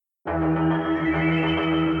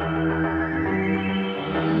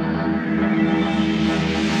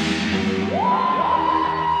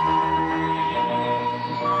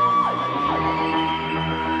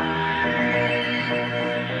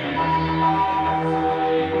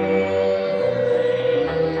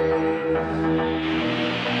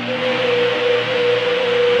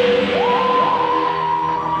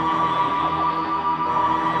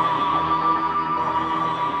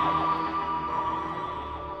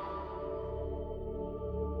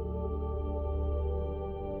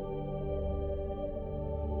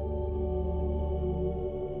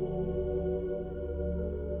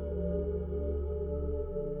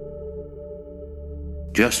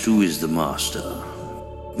Just who is the master?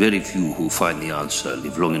 Very few who find the answer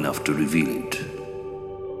live long enough to reveal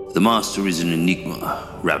it. The master is an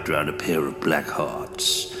enigma wrapped around a pair of black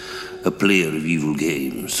hearts, a player of evil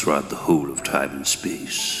games throughout the whole of time and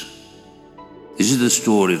space. This is the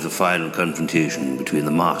story of the final confrontation between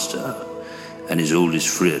the master and his oldest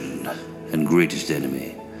friend and greatest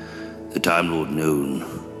enemy, the Time Lord known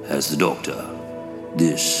as the Doctor.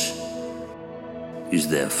 This is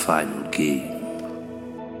their final game.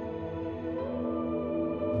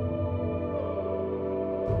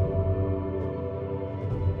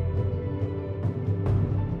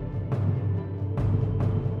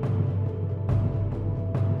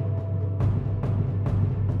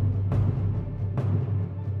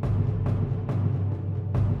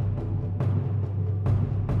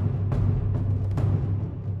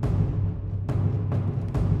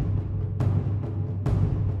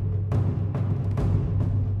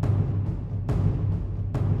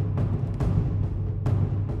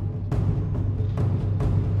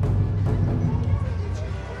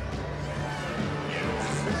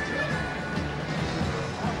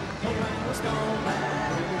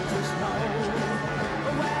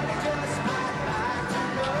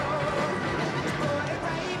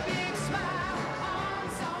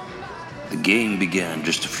 The game began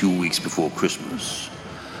just a few weeks before Christmas.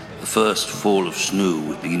 The first fall of snow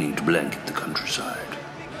was beginning to blanket the countryside.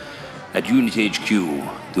 At Unit HQ,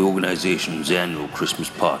 the organization's annual Christmas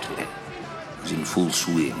party was in full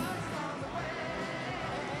swing.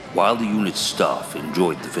 While the unit's staff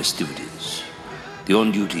enjoyed the festivities, the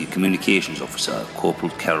on-duty communications officer,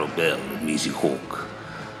 Corporal Carol Bell and Maisie Hawk,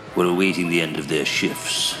 were awaiting the end of their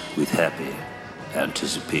shifts with happy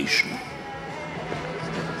anticipation.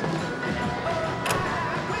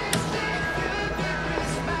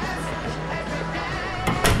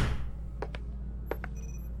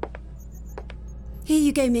 Here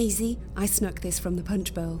you go, Maisie. I snuck this from the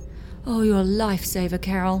punch bowl. Oh, you're a lifesaver,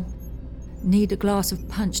 Carol. Need a glass of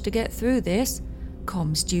punch to get through this.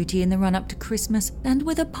 Comms duty in the run-up to Christmas, and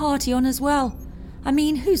with a party on as well. I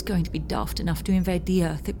mean, who's going to be daft enough to invade the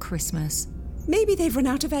Earth at Christmas? Maybe they've run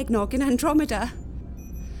out of eggnog in Andromeda.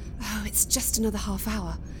 Oh, it's just another half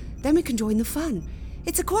hour. Then we can join the fun.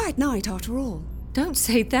 It's a quiet night after all. Don't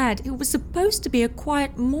say that. It was supposed to be a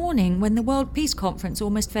quiet morning when the World Peace Conference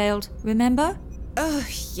almost failed, remember? Oh,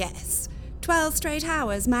 yes. 12 straight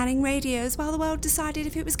hours manning radios while the world decided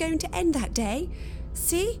if it was going to end that day.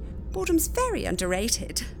 See? Boredom's very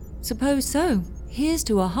underrated. Suppose so. Here's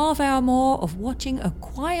to a half hour more of watching a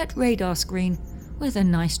quiet radar screen with a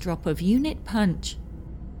nice drop of unit punch.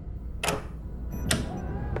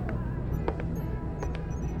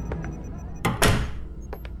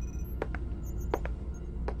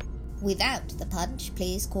 Without the punch,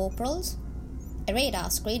 please, corporals. A radar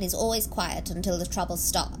screen is always quiet until the trouble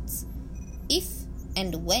starts. If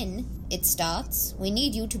and when it starts, we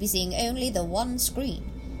need you to be seeing only the one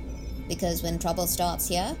screen. Because when trouble starts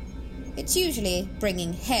here, it's usually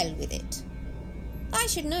bringing hell with it. I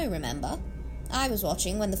should know, remember? I was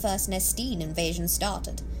watching when the first Nestine invasion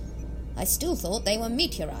started. I still thought they were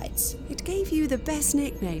meteorites. It gave you the best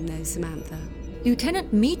nickname, though, Samantha.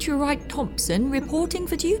 Lieutenant Meteorite Thompson reporting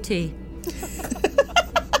for duty.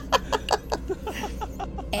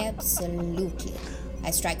 Absolutely.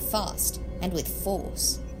 I strike fast and with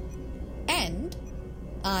force. And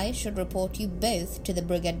I should report you both to the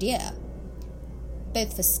Brigadier.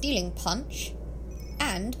 Both for stealing punch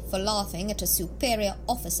and for laughing at a superior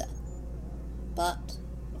officer. But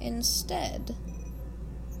instead,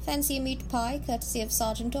 fancy a meat pie courtesy of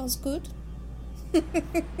Sergeant Osgood?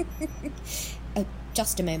 Oh,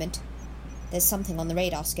 just a moment. There's something on the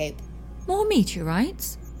radar scope. More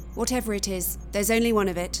meteorites? Whatever it is, there's only one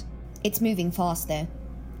of it. It's moving fast, though.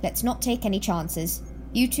 Let's not take any chances.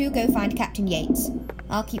 You two go find Captain Yates.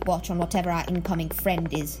 I'll keep watch on whatever our incoming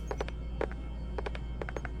friend is.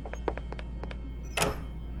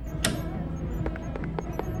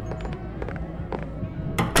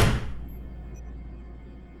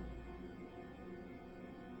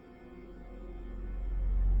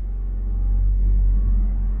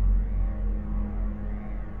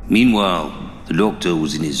 Meanwhile, the doctor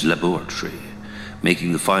was in his laboratory,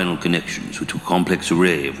 making the final connections to a complex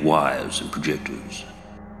array of wires and projectors.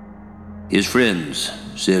 His friends,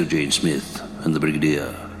 Sarah Jane Smith and the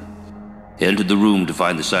Brigadier, entered the room to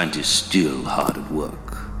find the scientists still hard at work.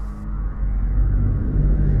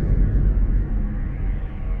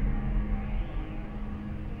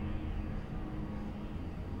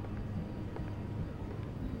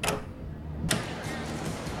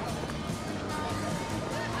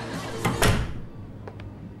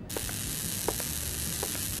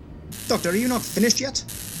 Doctor, are you not finished yet?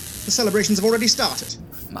 The celebrations have already started.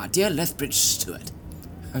 My dear Lethbridge Stewart,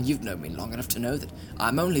 you've known me long enough to know that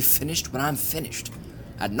I'm only finished when I'm finished,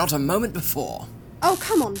 and not a moment before. Oh,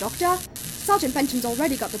 come on, Doctor. Sergeant Benton's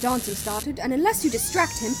already got the dancing started, and unless you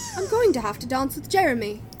distract him, I'm going to have to dance with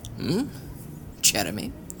Jeremy.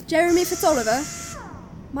 Jeremy? Jeremy Fitzoliver.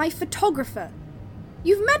 My photographer.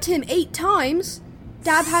 You've met him 8 times.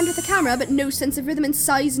 Dab hand with a camera, but no sense of rhythm and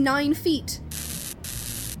size 9 feet.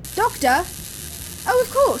 Doctor? Oh,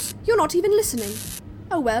 of course. You're not even listening.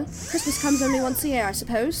 Oh well, Christmas comes only once a year, I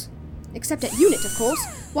suppose. Except at UNIT, of course.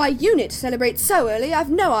 Why UNIT celebrates so early, I've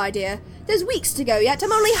no idea. There's weeks to go yet.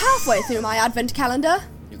 I'm only halfway through my advent calendar.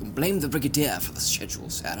 You can blame the Brigadier for the schedule,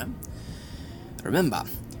 Sarah. Remember,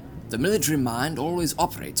 the military mind always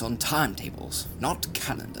operates on timetables, not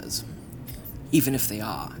calendars. Even if they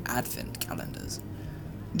are advent calendars.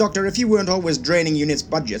 Doctor, if you weren't always draining UNIT's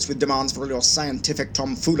budgets with demands for all your scientific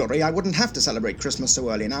tomfoolery, I wouldn't have to celebrate Christmas so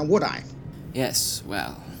early now, would I? Yes,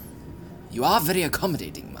 well, you are very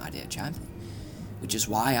accommodating, my dear chap. Which is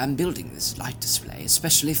why I'm building this light display,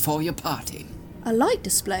 especially for your party. A light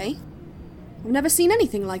display? I've never seen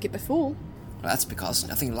anything like it before. Well, that's because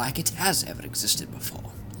nothing like it has ever existed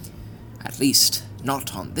before. At least,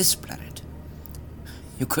 not on this planet.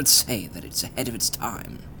 You could say that it's ahead of its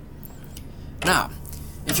time. Now,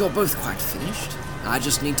 if you're both quite finished, I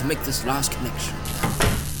just need to make this last connection.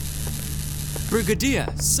 Brigadier,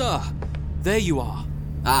 sir, there you are.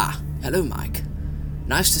 Ah, hello, Mike.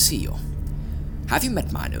 Nice to see you. Have you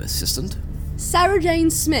met my new assistant? Sarah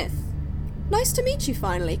Jane Smith. Nice to meet you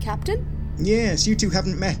finally, Captain. Yes, you two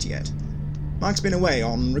haven't met yet. Mike's been away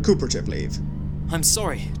on recuperative leave. I'm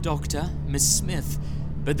sorry, Doctor, Miss Smith,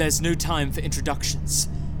 but there's no time for introductions.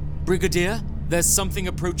 Brigadier, there's something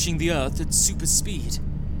approaching the Earth at super speed.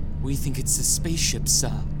 We think it's a spaceship,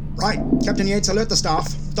 sir. Right. Captain Yates, alert the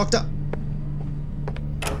staff. Doctor...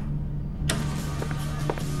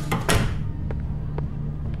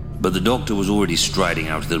 But the doctor was already striding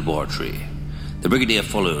out of the laboratory. The Brigadier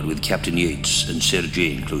followed with Captain Yates and Sarah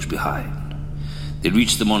Jane close behind. They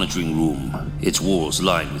reached the monitoring room, its walls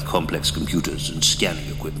lined with complex computers and scanning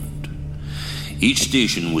equipment. Each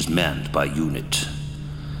station was manned by UNIT,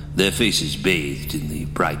 their faces bathed in the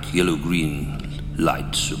bright yellow-green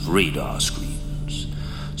lights of radar screens.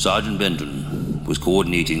 Sergeant Benton was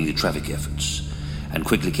coordinating the traffic efforts and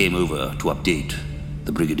quickly came over to update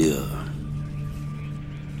the Brigadier.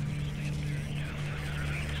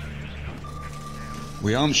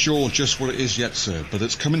 We aren't sure just what it is yet, sir, but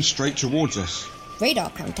it's coming straight towards us. Radar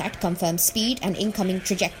contact confirms speed and incoming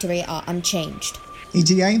trajectory are unchanged.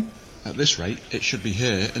 ETA? At this rate, it should be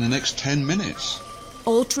here in the next 10 minutes.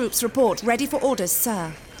 All troops report, ready for orders,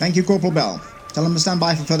 sir. Thank you, Corporal Bell. Tell them to stand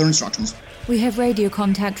by for further instructions. We have radio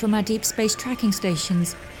contact from our deep space tracking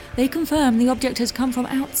stations. They confirm the object has come from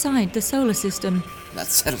outside the solar system. That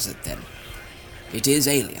settles it then. It is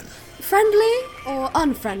alien. Friendly or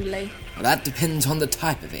unfriendly? Well, that depends on the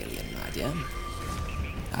type of alien, my dear.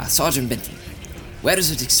 Sergeant Benton, where is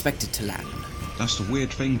it expected to land? That's the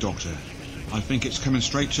weird thing, Doctor. I think it's coming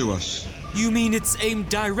straight to us. You mean it's aimed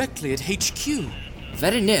directly at HQ?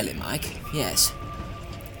 Very nearly, Mike, yes.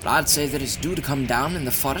 But I'd say that it's due to come down in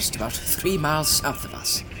the forest about 3 miles south of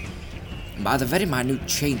us. And by the very minute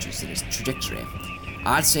changes in its trajectory,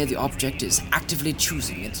 I'd say the object is actively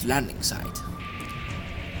choosing its landing site.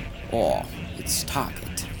 Or its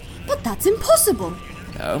target. But that's impossible.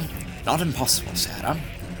 No, not impossible, Sarah.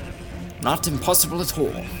 Not impossible at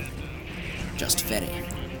all. Just very,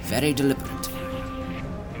 very deliberate.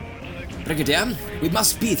 Brigadier, we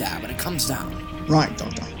must be there when it comes down. Right,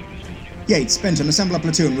 Doctor. Yates, Benton, assemble a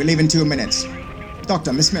platoon. We leave in 2 minutes.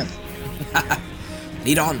 Doctor, Miss Smith.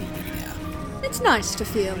 Lead on, Brigadier. It's nice to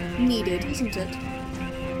feel needed, isn't it?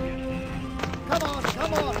 Come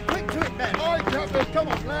on, quick to it, men. All right, Captain, come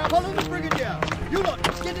on, now. Follow the Brigadier. You lot,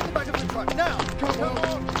 get in the back of the truck, now. Come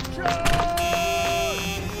on, charge!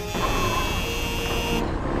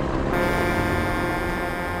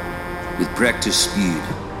 With practiced speed,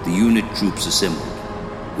 the unit troops assembled,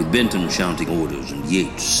 with Benton shouting orders and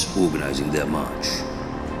Yates organizing their march.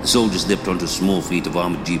 The soldiers leapt onto a small fleet of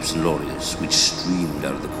armored jeeps and lorries, which streamed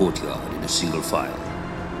out of the courtyard in a single file.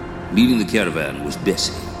 Leading the caravan was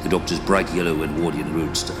Bessie, the doctor's bright yellow Edwardian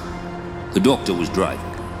roadster. The doctor was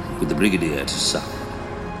driving, with the brigadier at his side,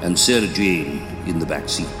 and Sarah Jane in the back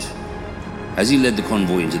seat. As he led the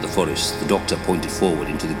convoy into the forest, the doctor pointed forward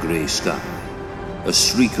into the grey sky. A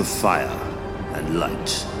streak of fire and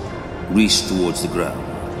light raced towards the ground.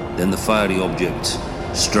 Then the fiery object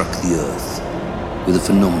struck the earth with a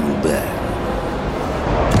phenomenal bang.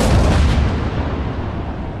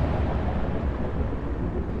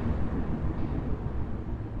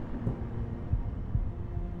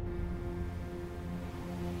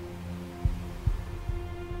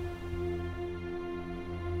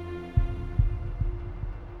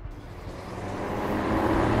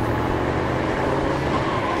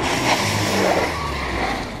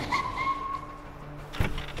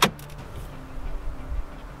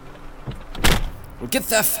 We'll get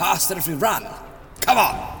there faster if we run. Come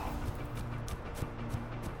on!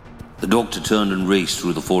 The doctor turned and raced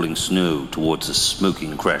through the falling snow towards the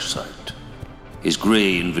smoking crash site, his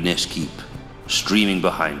grey Inverness keep streaming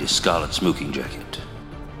behind his scarlet smoking jacket.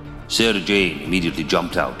 Sarah Jane immediately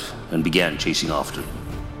jumped out and began chasing after him.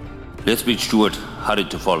 Lethbridge Stewart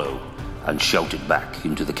hurried to follow and shouted back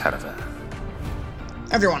into the caravan.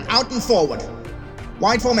 Everyone, out and forward.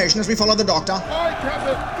 Wide formation as we follow the doctor. Aye,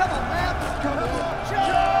 Captain. Come on, man. Come on.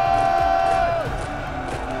 Charge!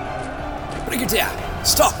 Brigadier,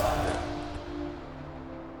 stop!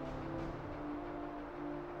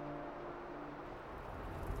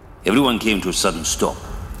 Everyone came to a sudden stop.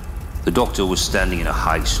 The doctor was standing in a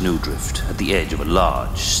high snowdrift at the edge of a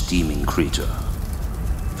large, steaming crater.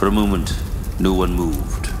 For a moment, no one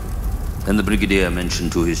moved. Then the brigadier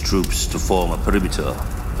mentioned to his troops to form a perimeter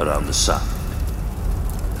around the site.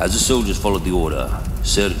 As the soldiers followed the order,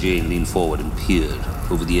 Sarah Jane leaned forward and peered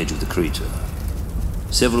over the edge of the crater.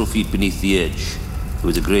 Several feet beneath the edge, there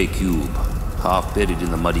was a grey cube, half buried in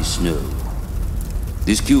the muddy snow.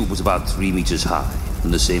 This cube was about 3 meters high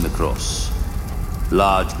and the same across.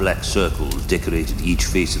 Large black circles decorated each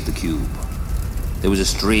face of the cube. There was a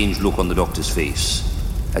strange look on the doctor's face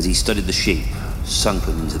as he studied the shape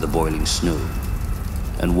sunken into the boiling snow,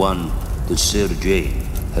 and one that Sarah Jane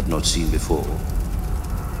had not seen before.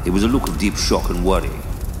 It was a look of deep shock and worry.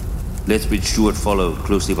 Lethbridge Stewart, followed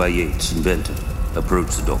closely by Yates and Benton,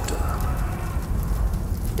 approached the doctor.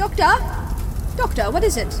 Doctor? Doctor, what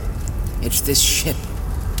is it? It's this ship.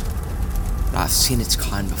 I've seen its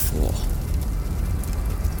kind before.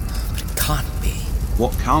 But it can't be.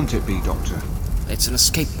 What can't it be, Doctor? It's an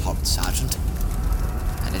escape pod, Sergeant.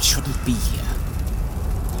 And it shouldn't be here.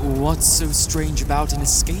 What's so strange about an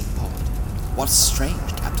escape pod? What's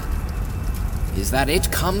strange, Captain, is that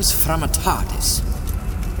it comes from a TARDIS.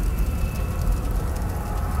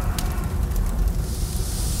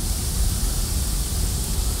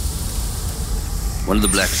 One of the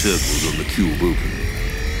black circles on the cube opened,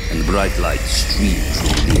 and the bright light streamed from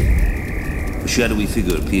within. A shadowy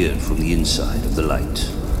figure appeared from the inside of the light.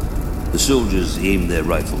 The soldiers aimed their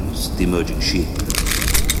rifles at the emerging shape.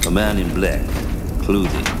 A man in black,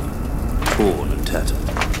 clothing torn and tattered,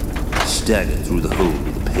 staggered through the hole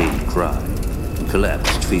with a pained cry and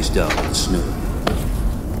collapsed face down in the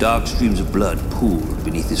snow. Dark streams of blood pooled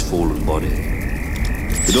beneath his fallen body.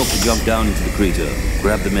 The doctor jumped down into the crater,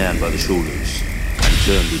 grabbed the man by the shoulders, and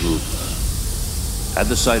turned him over. At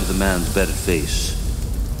the sight of the man's battered face,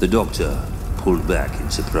 the doctor pulled back in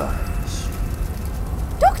surprise.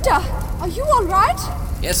 Doctor, are you all right?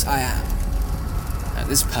 Yes, I am.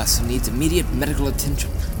 This person needs immediate medical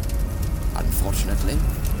attention. Unfortunately.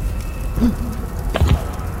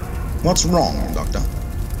 What's wrong, Doctor?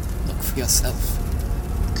 Look for yourself.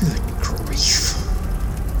 Good grief.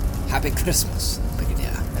 Happy Christmas,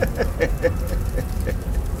 Brigadier.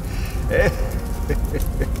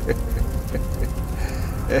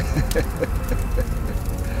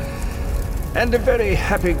 And a very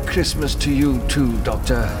happy Christmas to you too,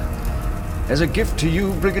 Doctor. As a gift to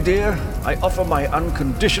you, Brigadier, I offer my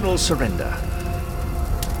unconditional surrender.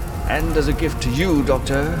 And as a gift to you,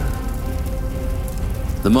 Doctor...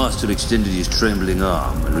 The master extended his trembling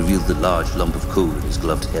arm and revealed the large lump of coal in his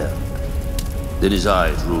gloved hand. Then his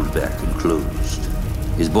eyes rolled back and closed.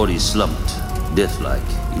 His body slumped,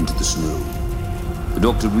 death-like, into the snow. The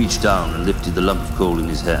doctor reached down and lifted the lump of coal in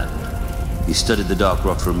his hand. He studied the dark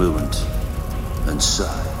rock for a moment and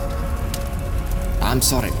sighed. I'm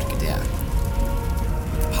sorry, Brigadier.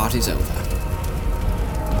 The party's over.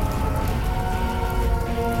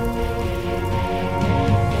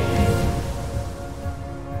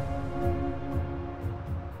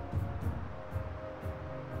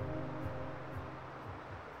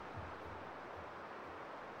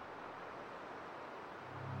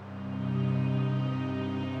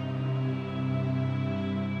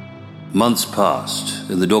 Months passed,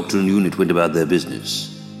 and the Doctor and unit went about their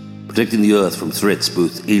business, protecting the Earth from threats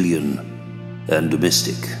both alien and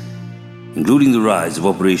domestic, including the rise of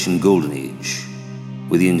Operation Golden Age,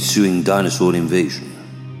 with the ensuing dinosaur invasion.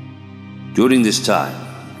 During this time,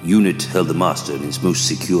 UNIT held the Master in its most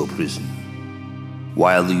secure prison,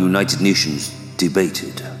 while the United Nations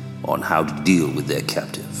debated on how to deal with their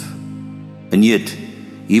captive. And yet,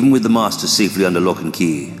 even with the Master safely under lock and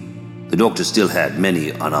key, the Doctor still had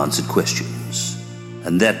many unanswered questions,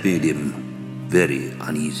 and that made him very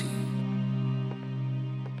uneasy.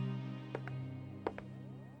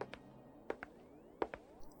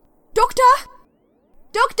 Doctor?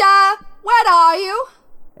 Doctor! Where are you?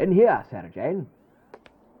 In here, Sarah Jane.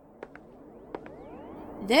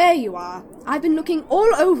 There you are. I've been looking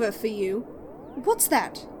all over for you. What's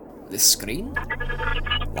that? This screen?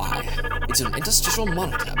 Why, it's an interstitial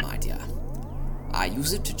monitor, my dear. I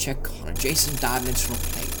use it to check on adjacent dimensional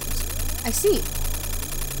planes. I see.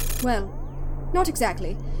 Well, not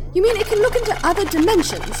exactly. You mean it can look into other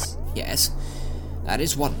dimensions? Yes, that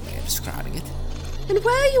is one way of describing it. And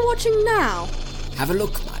where are you watching now? Have a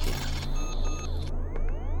look, my dear.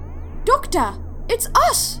 Doctor, it's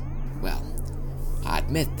us! Well, I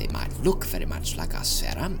admit they might look very much like us,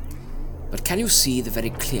 Sarah, but can you see the very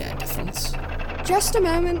clear difference? Just a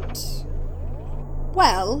moment.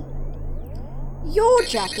 Well, your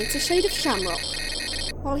jacket's a shade of shamrock,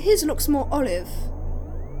 while his looks more olive.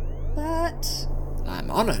 But I'm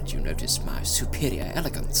honored you noticed my superior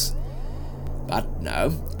elegance. But no,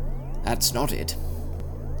 that's not it.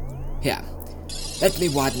 Here, let me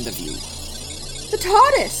widen the view. the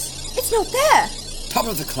TARDIS! It's not there! Top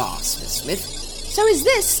of the class, Miss Smith. So is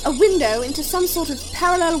this a window into some sort of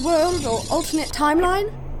parallel world or alternate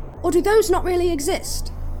timeline? Or do those not really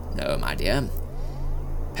exist? No, my dear.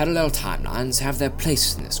 Parallel timelines have their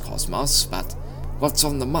place in this cosmos, but what's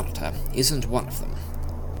on the monitor isn't one of them.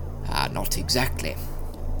 Not exactly.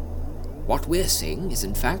 What we're seeing is,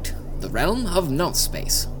 in fact, the realm of null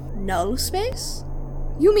space. Null space?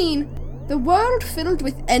 You mean the world filled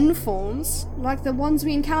with N-forms, like the ones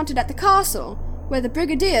we encountered at the castle, where the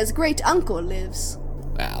Brigadier's great-uncle lives?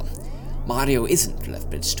 Well, Mario isn't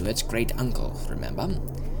Lethbridge Stewart's great-uncle, remember?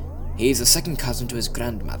 He's a second cousin to his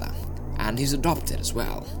grandmother, and he's adopted as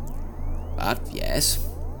well. But, yes,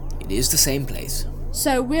 it is the same place.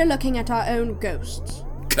 So we're looking at our own ghosts.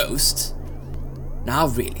 Ghosts? Now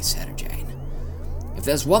really, Sarah Jane, if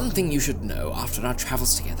there's one thing you should know after our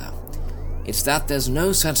travels together, it's that there's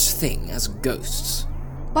no such thing as ghosts.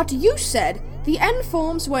 But you said the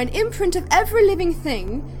N-forms were an imprint of every living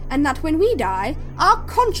thing, and that when we die, our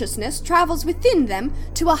consciousness travels within them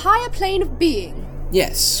to a higher plane of being.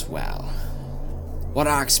 Yes, well, what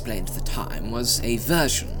I explained at the time was a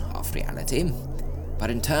version of reality, but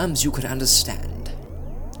in terms you could understand.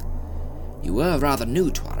 You were rather new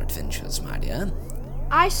to our adventures, my dear.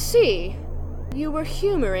 I see. You were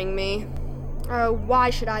humoring me. Oh, why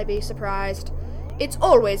should I be surprised? It's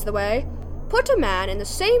always the way. Put a man in the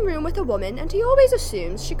same room with a woman, and he always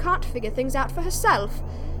assumes she can't figure things out for herself,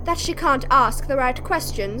 that she can't ask the right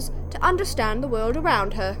questions to understand the world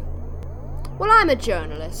around her. Well, I'm a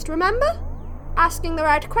journalist, remember? Asking the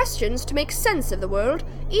right questions to make sense of the world,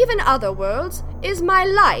 even other worlds, is my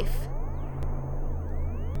life.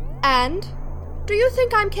 And do you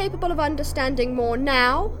think I'm capable of understanding more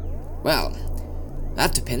now? Well,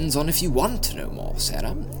 that depends on if you want to know more,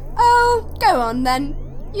 Sarah. Oh, go on then.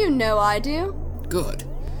 You know I do. Good.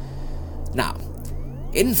 Now,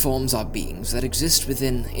 N-forms are beings that exist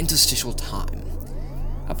within interstitial time,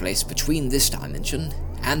 a place between this dimension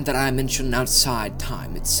and the dimension outside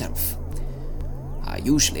time itself.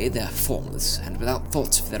 Usually they're formless and without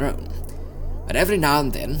thoughts of their own, but every now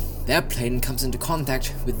and then their plane comes into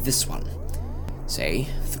contact with this one, say,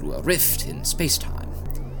 through a rift in space-time.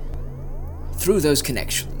 Through those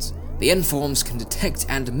connections, the N-forms can detect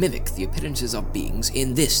and mimic the appearances of beings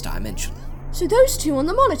in this dimension. So those two on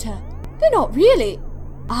the monitor, they're not really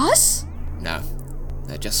us? No,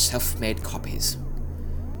 they're just self-made copies.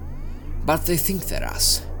 But they think they're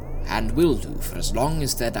us, and will do for as long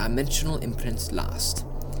as their dimensional imprints last.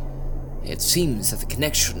 It seems that the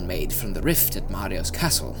connection made from the rift at Mario's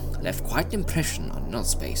castle left quite an impression on null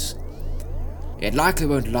space. It likely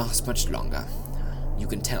won't last much longer. You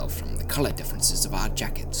can tell from the color differences of our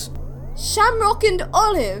jackets. Shamrock and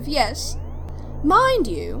olive, yes. Mind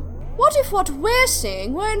you, what if what we're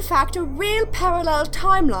seeing were in fact a real parallel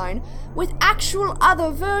timeline with actual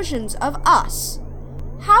other versions of us?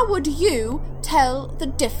 How would you tell the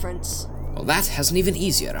difference? Well, that has an even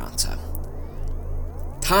easier answer.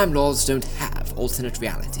 Time Lords don't have alternate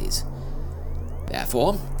realities.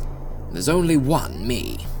 Therefore, there's only one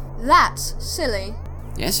me. That's silly.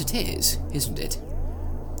 Yes, it is, isn't it?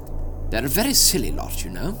 They're a very silly lot, you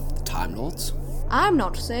know, the Time Lords. I'm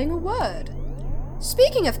not saying a word.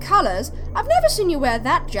 Speaking of colours, I've never seen you wear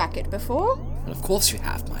that jacket before. Well, of course you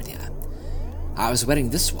have, my dear. I was wearing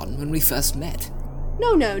this one when we first met.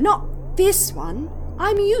 No, not this one.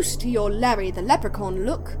 I'm used to your Larry the Leprechaun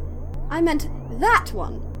look. I meant that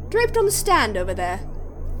one, draped on the stand over there.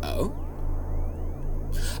 Oh?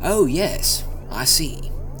 Oh, yes, I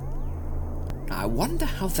see. I wonder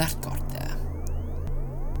how that got there.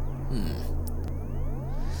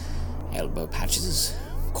 Elbow patches,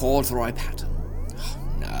 corduroy pattern. Oh,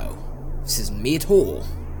 no, this isn't me at all.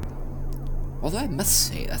 Although I must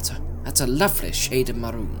say, that's a lovely shade of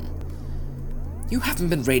maroon. You haven't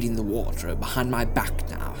been raiding the wardrobe behind my back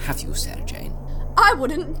now, have you, Sarah Jane? I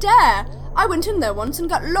wouldn't dare. I went in there once and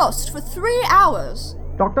got lost for 3 hours.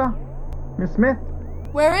 Doctor? Miss Smith?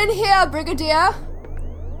 We're in here, Brigadier.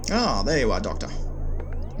 Ah, there you are, Doctor.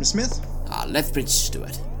 Miss Smith? Lethbridge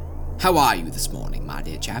Stewart. How are you this morning, my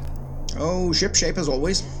dear chap? Oh, shipshape as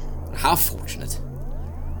always. How fortunate.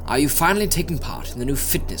 Are you finally taking part in the new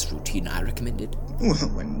fitness routine I recommended? Well,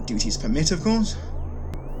 when duties permit, of course.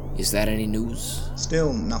 Is there any news?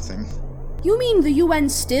 Still nothing. You mean the UN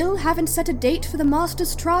still haven't set a date for the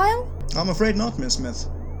Master's trial? I'm afraid not, Miss Smith.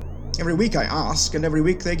 Every week I ask, and every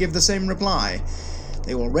week they give the same reply.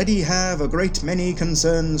 They already have a great many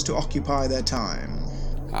concerns to occupy their time.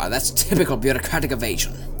 That's typical bureaucratic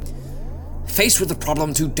evasion. Faced with a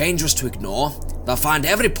problem too dangerous to ignore, they'll find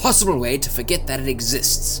every possible way to forget that it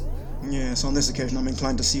exists. Yes, on this occasion I'm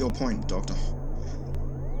inclined to see your point, Doctor.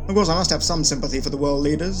 Of course, I must have some sympathy for the world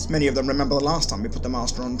leaders. Many of them remember the last time we put the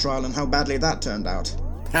Master on trial and how badly that turned out.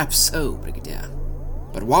 Perhaps so, Brigadier.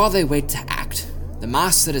 But while they wait to act, the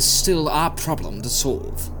Master is still our problem to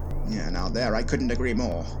solve. Yeah, now there I couldn't agree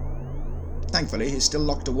more. Thankfully, he's still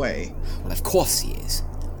locked away. Well, of course he is.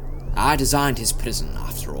 I designed his prison,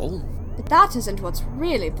 after all. But that isn't what's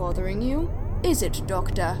really bothering you, is it,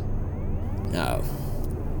 Doctor? No.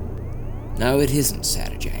 No, it isn't,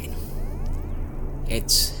 Sarah Jane.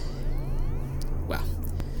 It's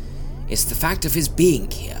the fact of his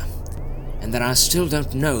being here, and that I still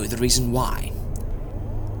don't know the reason why.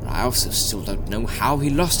 I also still don't know how he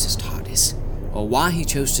lost his TARDIS, or why he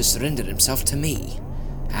chose to surrender himself to me,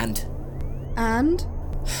 and... And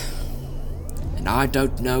I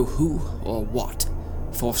don't know who or what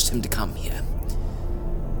forced him to come here.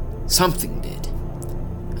 Something did,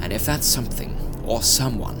 and if that something, or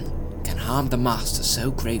someone, can harm the Master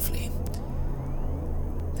so gravely,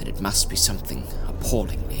 then it must be something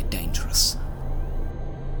appallingly dangerous.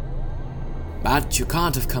 But you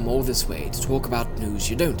can't have come all this way to talk about news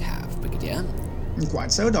you don't have, Brigadier.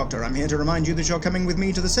 Quite so, Doctor. I'm here to remind you that you're coming with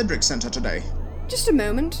me to the Cedric Center today. Just a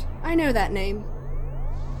moment. I know that name.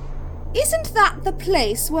 Isn't that the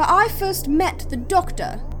place where I first met the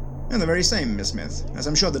Doctor? And the very same, Miss Smith. As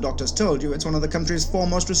I'm sure the Doctor's told you, it's one of the country's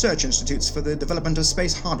foremost research institutes for the development of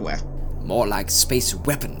space hardware. More like space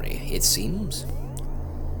weaponry, it seems.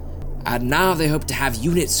 And now they hope to have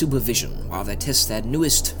UNIT supervision while they test their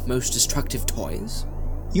newest, most destructive toys.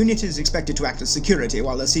 UNIT is expected to act as security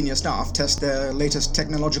while their senior staff test their latest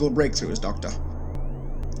technological breakthroughs, Doctor.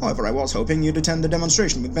 However, I was hoping you'd attend the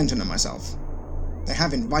demonstration with Benton and myself. They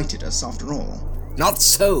have invited us, after all. Not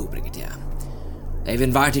so, Brigadier. They've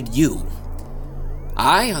invited you.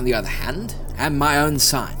 I, on the other hand, am my own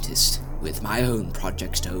scientist, with my own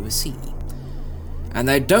projects to oversee. And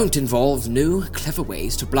they don't involve new, clever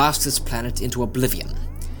ways to blast this planet into oblivion.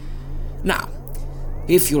 Now,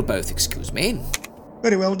 if you'll both excuse me...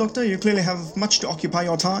 Very well, Doctor. You clearly have much to occupy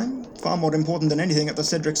your time, far more important than anything at the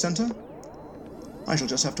Cedric Center. I shall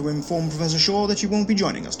just have to inform Professor Shaw that you won't be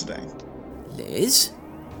joining us today. Liz?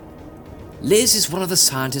 Liz is one of the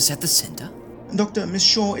scientists at the center? Doctor, Miss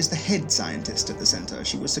Shaw is the head scientist at the center.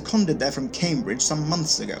 She was seconded there from Cambridge some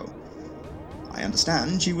months ago. I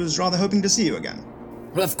understand she was rather hoping to see you again.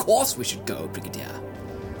 Well, of course we should go, Brigadier.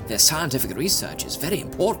 Their scientific research is very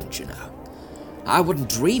important, you know. I wouldn't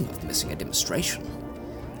dream of missing a demonstration.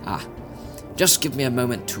 Just give me a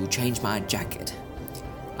moment to change my jacket.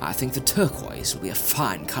 I think the turquoise will be a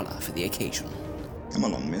fine color for the occasion. Come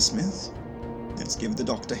along, Miss Smith. Let's give the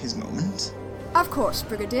Doctor his moment. Of course,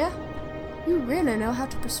 Brigadier. You really know how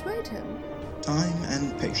to persuade him. Time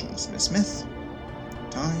and patience, Miss Smith.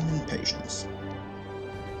 Time and patience.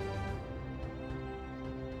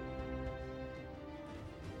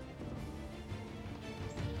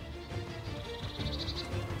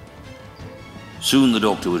 Soon the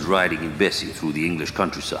Doctor was riding in Bessie through the English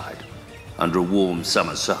countryside, under a warm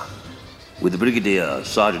summer sun, with the Brigadier,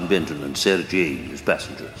 Sergeant Benton and Sarah Jane as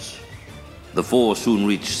passengers. The four soon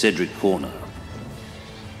reached Cedric Corner,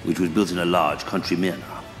 which was built in a large country manor.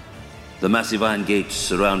 The massive iron gates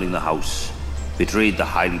surrounding the house betrayed the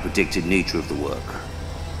highly protected nature of the work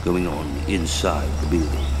going on inside the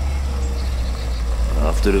building.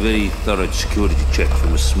 After a very thorough security check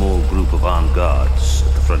from a small group of armed guards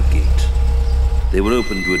at the front gate, they were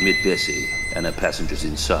open to admit Bessie and her passengers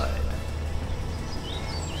inside.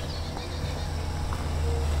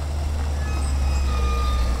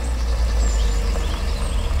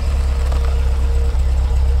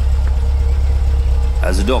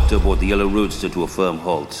 As the doctor brought the yellow roadster to a firm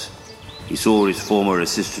halt, he saw his former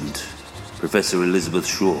assistant, Professor Elizabeth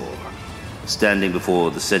Shaw, standing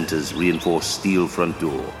before the center's reinforced steel front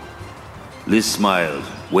door. Liz smiled,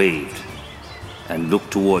 waved, and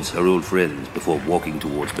looked towards her old friends before walking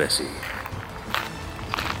towards Bessie.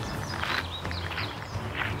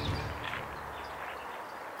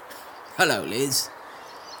 Hello, Liz.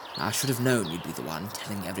 I should have known you'd be the one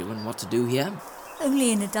telling everyone what to do here.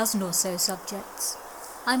 Only in a dozen or so subjects.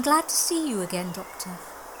 I'm glad to see you again, Doctor.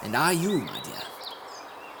 And are you, my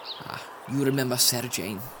dear? You remember Sarah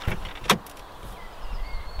Jane?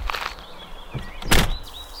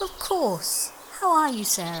 Of course. How are you,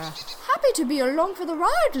 Sarah? Happy to be along for the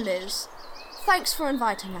ride, Liz. Thanks for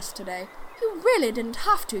inviting us today. You really didn't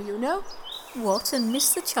have to, you know. What, and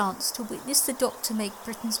miss the chance to witness the Doctor make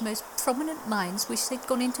Britain's most prominent minds wish they'd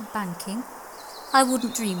gone into banking? I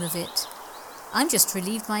wouldn't dream of it. I'm just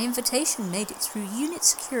relieved my invitation made it through unit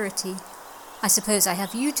security. I suppose I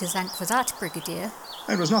have you to thank for that, Brigadier.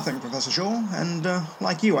 It was nothing, Professor Shaw, and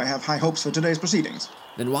like you, I have high hopes for today's proceedings.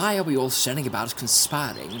 Then why are we all standing about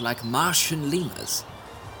conspiring like Martian lemurs?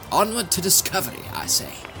 Onward to discovery, I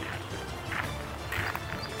say.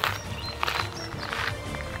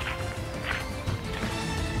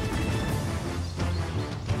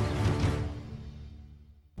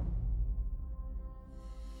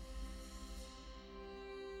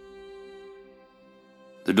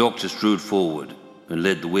 The doctor strode forward and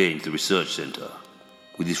led the way into the research center,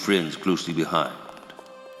 with his friends closely behind.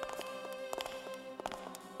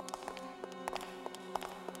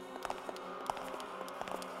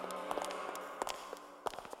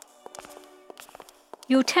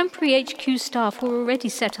 Your temporary HQ staff were already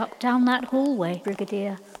set up down that hallway,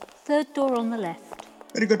 Brigadier. Third door on the left.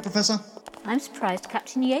 Very good, Professor. I'm surprised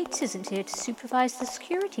Captain Yates isn't here to supervise the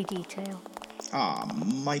security detail.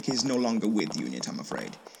 Mike is no longer with UNIT, I'm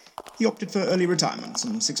afraid. He opted for early retirement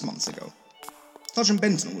some 6 months ago. Sergeant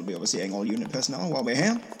Benton will be overseeing all UNIT personnel while we're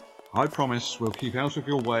here. I promise we'll keep out of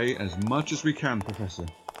your way as much as we can, Professor.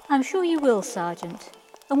 I'm sure you will, Sergeant.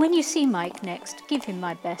 And when you see Mike next, give him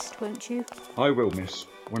my best, won't you? I will, miss,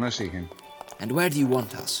 when I see him. And where do you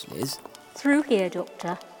want us, Liz? Through here,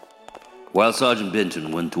 Doctor. While Sergeant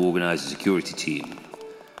Benton went to organize the security team,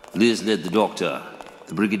 Liz led the doctor,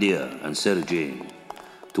 the Brigadier, and Sarah Jane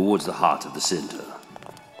towards the heart of the center.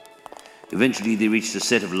 Eventually, they reached a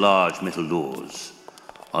set of large metal doors.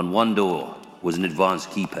 On one door was an advanced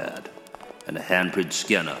keypad and a handprint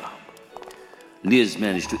scanner. Liz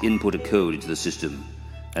managed to input a code into the system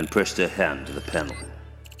and pressed her hand to the panel.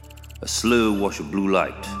 A slow wash of blue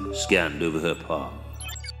light scanned over her palm.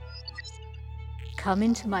 Come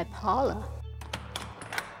into my parlor.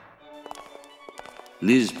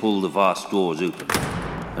 Liz pulled the vast doors open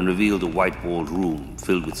and revealed a white-walled room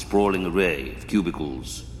filled with sprawling array of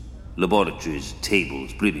cubicles, laboratories,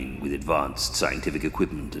 tables brimming with advanced scientific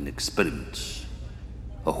equipment and experiments.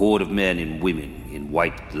 A horde of men and women in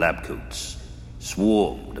white lab coats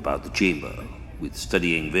swarmed about the chamber, with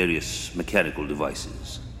studying various mechanical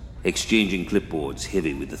devices, exchanging clipboards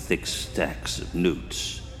heavy with the thick stacks of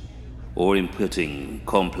notes, or inputting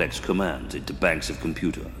complex commands into banks of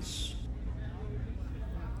computers.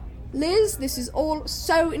 Liz, this is all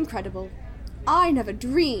so incredible. I never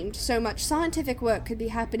dreamed so much scientific work could be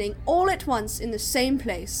happening all at once in the same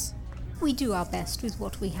place. We do our best with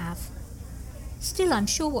what we have. Still, I'm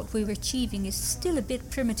sure what we're achieving is still a bit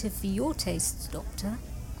primitive for your tastes, Doctor.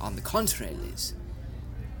 On the contrary, Liz.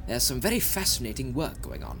 There's some very fascinating work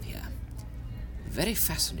going on here. Very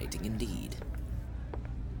fascinating indeed.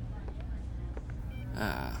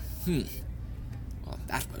 Well,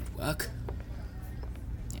 that won't work.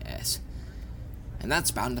 Yes. And that's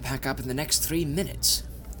bound to pack up in the next 3 minutes.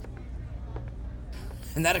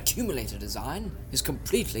 And that accumulator design is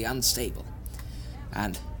completely unstable.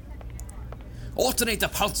 And... alternate the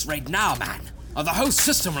pulse rate now, man, or the whole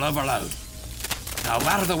system will overload. Now,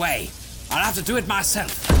 out of the way. I'll have to do it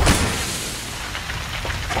myself.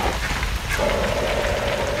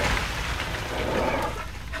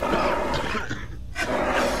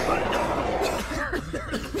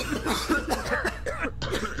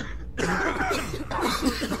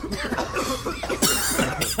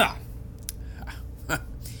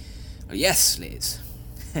 Yes, Liz.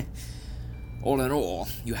 All in all,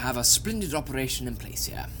 you have a splendid operation in place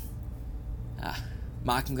here.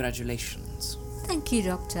 My congratulations. Thank you,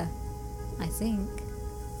 Doctor. I think.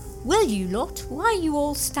 Well, you lot, why are you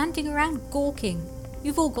all standing around gawking?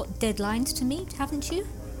 You've all got deadlines to meet, haven't you?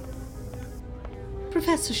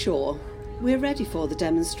 Professor Shaw, we're ready for the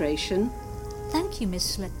demonstration. Thank you,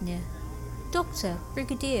 Miss Sleipnir. Doctor,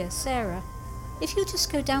 Brigadier, Sarah, if you'll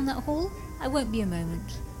just go down that hall, I won't be a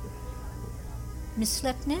moment. Miss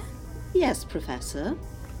Sleipnir? Yes, Professor.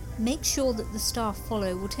 Make sure that the staff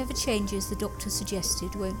follow whatever changes the Doctor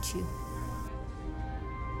suggested, won't you?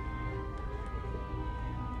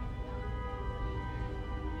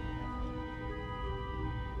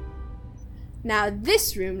 Now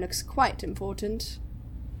this room looks quite important.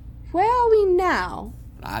 Where are we now?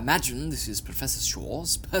 I imagine this is Professor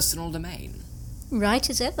Shaw's personal domain. Right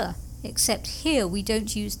as ever, except here we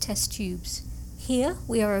don't use test tubes. Here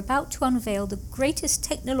we are about to unveil the greatest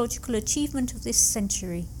technological achievement of this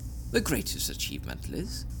century. The greatest achievement,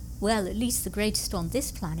 Liz? Well, at least the greatest on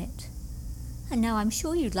this planet. And now I'm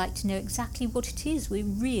sure you'd like to know exactly what it is we're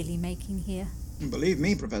really making here. Believe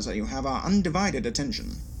me, Professor, you have our undivided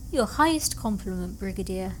attention. Your highest compliment,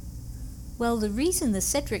 Brigadier. Well, the reason the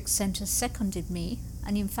Cedric Centre seconded me,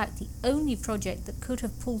 and in fact the only project that could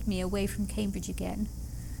have pulled me away from Cambridge again,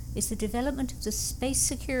 is the development of the space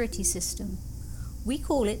security system. We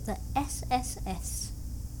call it the SSS.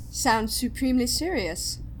 Sounds supremely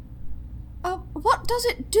serious. What does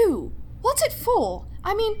it do? What's it for?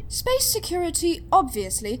 I mean, space security,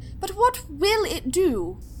 obviously, but what will it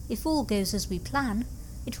do? If all goes as we plan,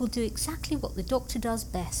 it will do exactly what the Doctor does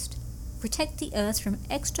best. Protect the Earth from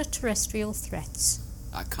extraterrestrial threats.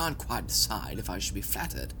 I can't quite decide if I should be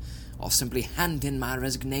flattered or simply hand in my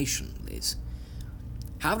resignation, Liz.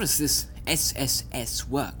 How does this SSS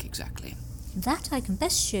work exactly? That I can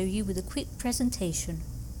best show you with a quick presentation.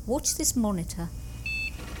 Watch this monitor.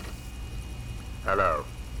 Hello,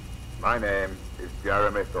 my name is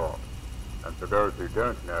Jeremy Thorpe, and for those who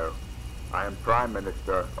don't know, I am Prime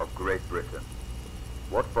Minister of Great Britain.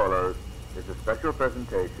 What follows is a special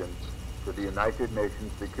presentation to the United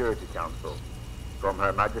Nations Security Council from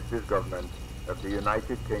Her Majesty's Government of the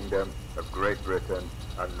United Kingdom of Great Britain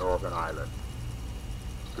and Northern Ireland.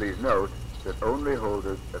 Please note that only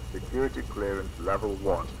holders of Security Clearance Level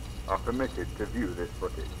 1 are permitted to view this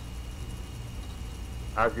footage.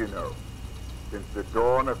 As you know, since the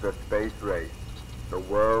dawn of the space race, the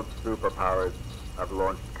world's superpowers have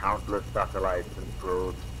launched countless satellites and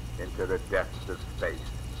probes into the depths of space.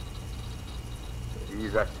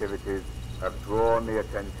 These activities have drawn the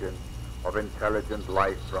attention of intelligent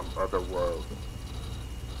life from other worlds.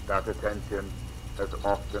 That attention has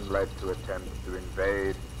often led to attempts to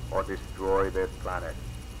invade or destroy this planet.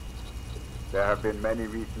 There have been many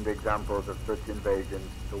recent examples of such invasions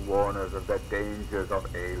to warn us of the dangers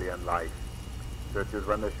of alien life, such as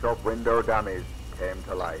when the shop window dummies came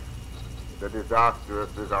to life, the disastrous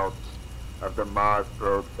results of the Mars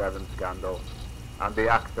Probe 7 scandal, and the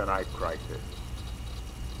Axonite crisis.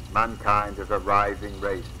 Mankind is a rising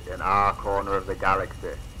race in our corner of the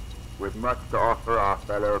galaxy, with much to offer our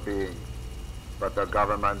fellow beings, but the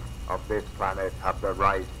governments of this planet have the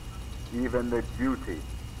right, even the duty,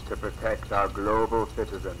 to protect our global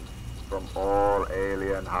citizens from all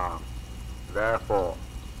alien harm. Therefore,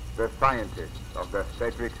 the scientists of the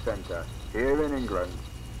Cedric Centre here in England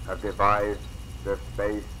have devised the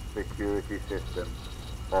Space Security System,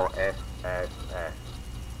 or SSS.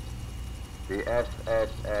 The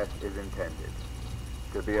SSS is intended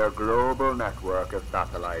to be a global network of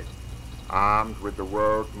satellites armed with the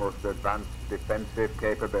world's most advanced defensive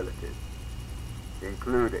capabilities,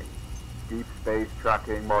 including deep space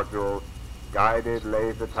tracking modules, guided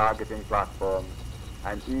laser targeting platforms,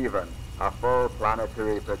 and even a full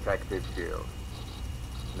planetary protective shield.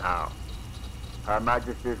 Now, Her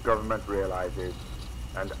Majesty's government realizes,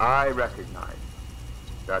 and I recognize,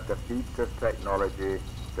 that the feats of technology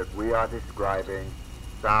that we are describing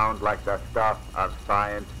sound like the stuff of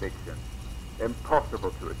science fiction,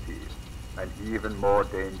 impossible to achieve, and even more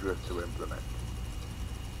dangerous to implement.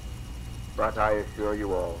 But I assure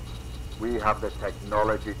you all, we have the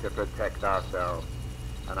technology to protect ourselves,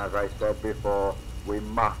 and as I said before, we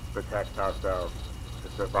must protect ourselves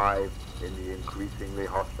to survive in the increasingly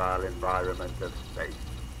hostile environment of space.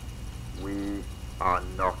 We are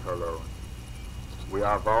not alone. We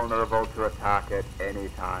are vulnerable to attack at any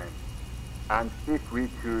time, and if we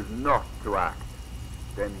choose not to act,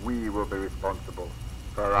 then we will be responsible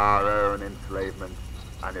for our own enslavement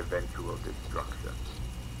and eventual destruction.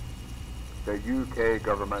 The UK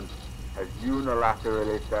government has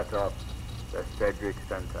unilaterally set up the Cedric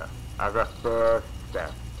Center as a first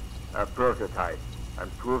step, a prototype,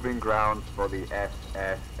 and proving grounds for the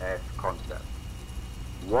SSS concept.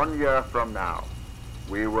 1 year from now,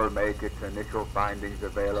 we will make its initial findings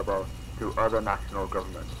available to other national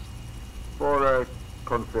governments for a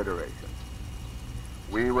consideration.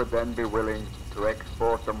 We would then be willing to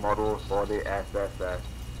export the model for the SSS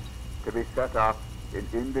to be set up in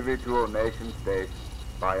individual nation states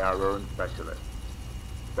by our own specialists.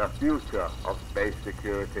 The future of space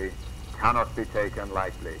security cannot be taken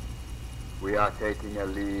lightly. We are taking a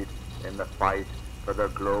lead in the fight for the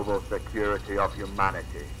global security of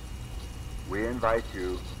humanity. We invite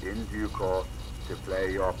you, in due course, to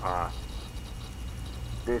play your part.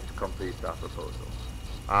 This completes our proposal.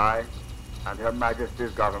 I, and Her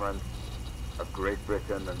Majesty's government of Great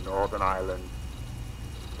Britain and Northern Ireland,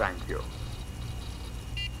 thank you.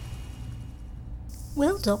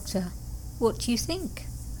 Well, Doctor, what do you think?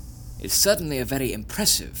 It's certainly a very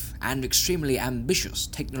impressive and extremely ambitious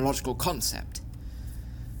technological concept.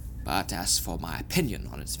 But as for my opinion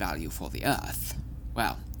on its value for the Earth,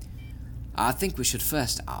 well, I think we should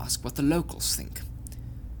first ask what the locals think.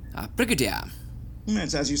 Brigadier.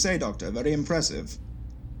 It's as you say, Doctor, very impressive.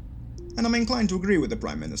 And I'm inclined to agree with the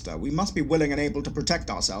Prime Minister. We must be willing and able to protect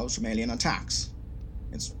ourselves from alien attacks.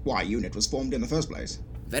 It's why UNIT was formed in the first place.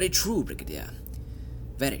 Very true, Brigadier.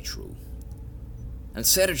 Very true. And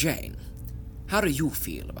Sarah Jane, how do you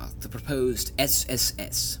feel about the proposed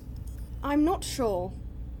SSS? I'm not sure.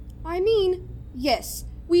 I mean, yes,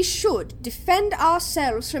 we should defend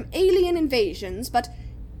ourselves from alien invasions, but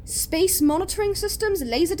space monitoring systems,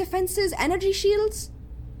 laser defenses, energy shields?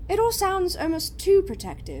 It all sounds almost too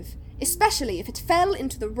protective, especially if it fell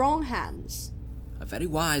into the wrong hands. A very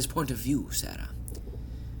wise point of view, Sarah.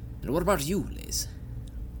 And what about you, Liz?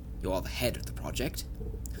 You're the head of the project.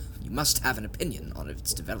 You must have an opinion on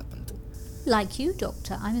its development. Like you,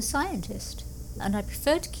 Doctor, I'm a scientist, and I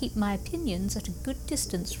prefer to keep my opinions at a good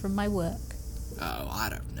distance from my work. Oh, I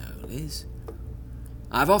don't know, Liz.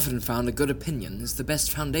 I've often found a good opinion is the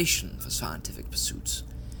best foundation for scientific pursuits.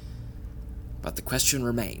 But the question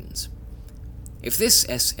remains. If this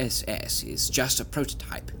SSS is just a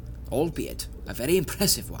prototype, albeit a very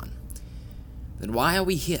impressive one, then why are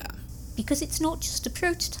we here? Because it's not just a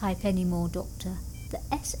prototype anymore, Doctor. The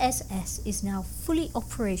SSS is now fully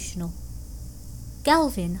operational.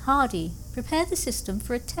 Galvin, Hardy, prepare the system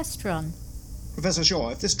for a test run. Professor Shaw,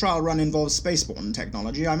 if this trial run involves spaceborne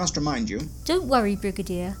technology, I must remind you... Don't worry,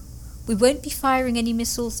 Brigadier. We won't be firing any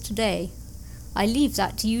missiles today. I leave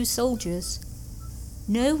that to you soldiers.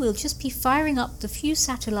 No, we'll just be firing up the few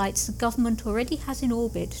satellites the government already has in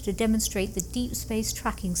orbit to demonstrate the deep space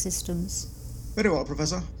tracking systems. Very well,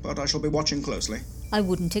 Professor, but I shall be watching closely. I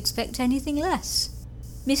wouldn't expect anything less.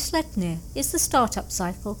 Miss Letner, is the startup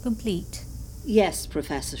cycle complete? Yes,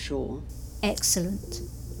 Professor Shaw. Excellent.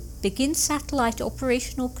 Begin satellite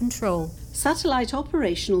operational control. Satellite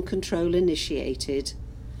operational control initiated.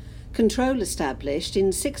 Control established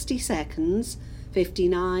in 60 seconds,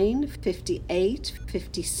 59, 58,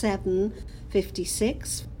 57,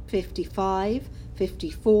 56, 55,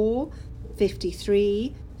 54,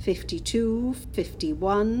 53, 52,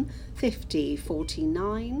 51, 50,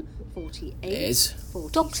 49, 48, Liz?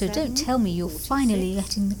 47, Doctor, don't tell me you're 46, finally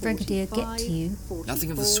letting the Brigadier get to you. 44,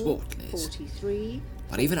 Nothing of the sort, Liz. 43,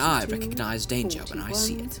 But even I 42, recognize danger when I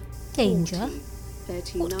see it. Danger?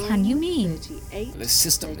 39, What can you mean? 38, This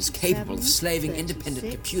system is capable of slaving 37, independent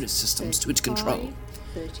 36, computer systems to its 35, control.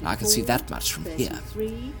 I can see that much from here.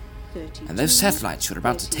 33, 32, And those satellites you're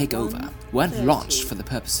about to take 31, over weren't 30, launched for the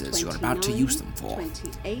purposes you're about to use them for.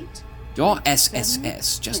 28, Your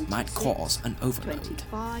SSS just might cause an overload.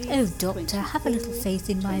 25, Oh, Doctor, have a little faith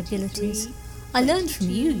in my abilities. I learned from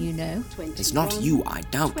you, you know. It's not you I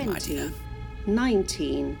doubt, my 20, dear.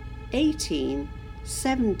 19, 18,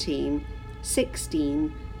 17,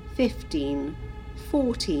 16, 15,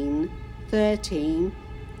 14, 13,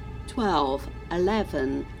 12,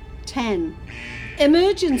 11, 10.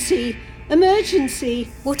 Emergency! Emergency!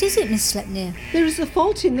 What is it, Miss Slepner? There is a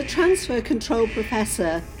fault in the transfer control,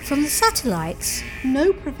 Professor. From the satellites?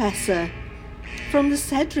 No, Professor. From the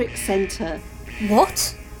Cedric Center.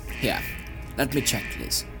 What? Here, let me check,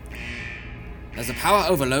 Liz. There's a power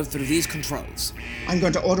overload through these controls. I'm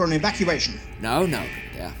going to order an evacuation. No,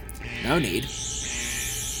 dear. No need.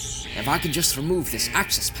 If I can just remove this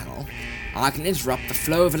access panel, I can interrupt the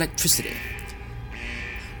flow of electricity.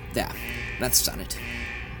 There, that's done it.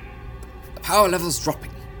 The power level's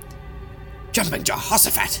dropping. Jumping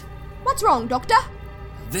Jehoshaphat! What's wrong, Doctor?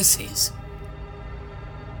 This is...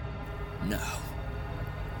 No,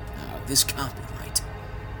 this can't be right.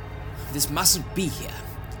 This mustn't be here.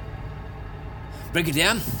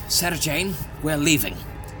 Brigadier, Sarah Jane, we're leaving.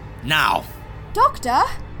 Now. Doctor,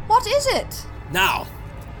 what is it? Now.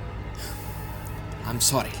 I'm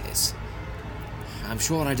sorry, Liz. I'm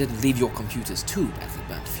sure I didn't leave your computers too badly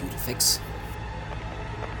burnt for you to fix.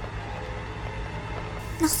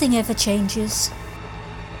 Nothing ever changes.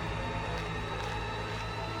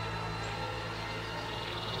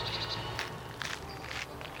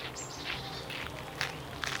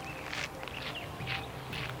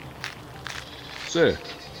 Sir,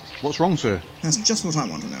 what's wrong, sir? That's just what I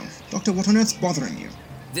want to know. Doctor, what on earth's bothering you?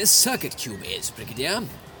 This circuit cube is, Brigadier,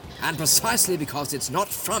 and precisely because it's not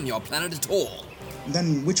from your planet at all.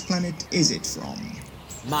 Then which planet is it from?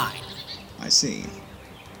 Mine. I see.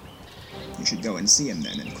 You should go and see him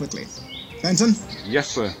then, and quickly. Benson? Yes,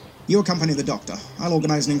 sir. You accompany the doctor. I'll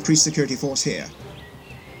organize an increased security force here.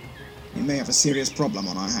 We may have a serious problem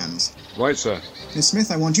on our hands. Right, sir. Miss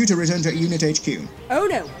Smith, I want you to return to Unit HQ. Oh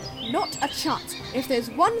no, not a chance. If there's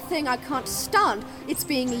one thing I can't stand, it's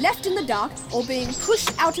being left in the dark or being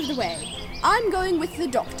pushed out of the way. I'm going with the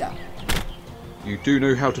doctor. You do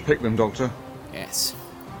know how to pick them, Doctor? Yes.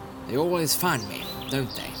 They always find me, don't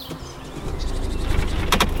they?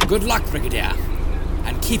 Good luck, Brigadier.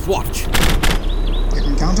 And keep watch. You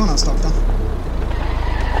can count on us, Doctor.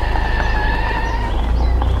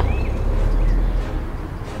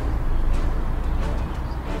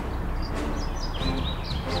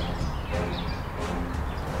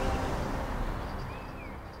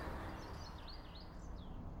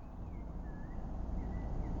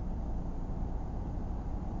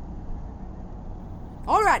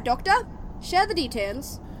 All right, Doctor. Share the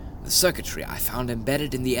details. The circuitry I found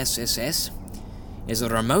embedded in the SSS is a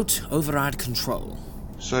remote override control.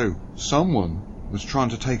 So, someone was trying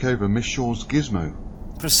to take over Miss Shaw's gizmo.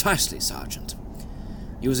 Precisely, Sergeant.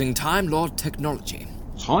 Using Time Lord technology.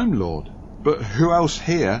 Time Lord? But who else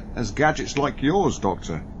here has gadgets like yours,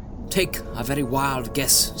 Doctor? Take a very wild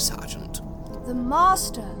guess, Sergeant. The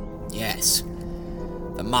Master. Yes,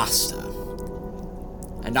 the Master.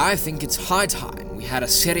 And I think it's high time we had a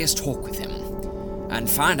serious talk with him and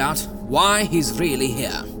find out why he's really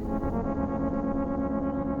here.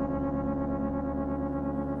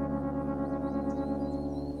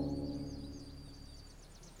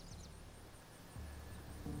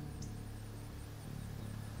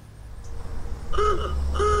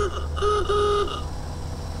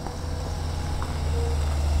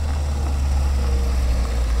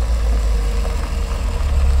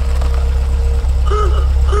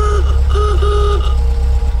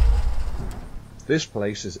 This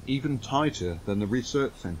place is even tighter than the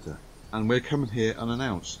research centre, and we're coming here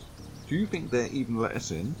unannounced. Do you think they'll even let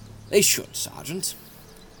us in? They should, Sergeant.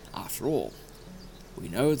 After all, we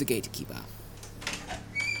know the gatekeeper.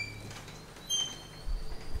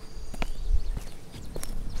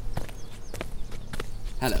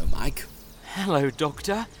 Hello, Mike. Hello,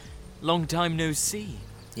 Doctor. Long time no see.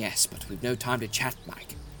 Yes, but we've no time to chat,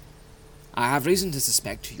 Mike. I have reason to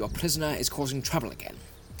suspect your prisoner is causing trouble again.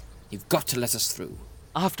 You've got to let us through.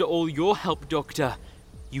 After all your help, Doctor,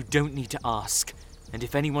 you don't need to ask. And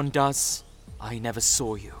if anyone does, I never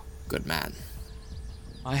saw you. Good man.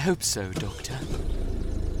 I hope so, Doctor.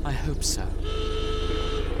 I hope so.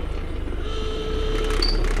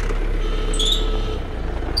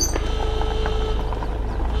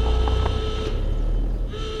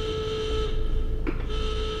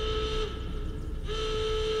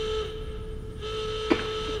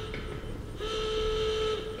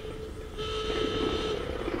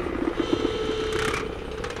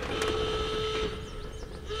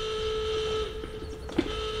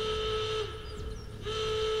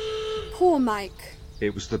 Poor Mike.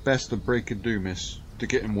 It was the best the brig could do, miss, to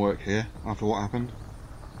get him work here after what happened.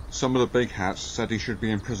 Some of the big hats said he should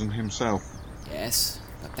be in prison himself. Yes,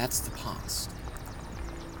 but that's the past.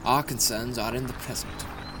 Our concerns are in the present.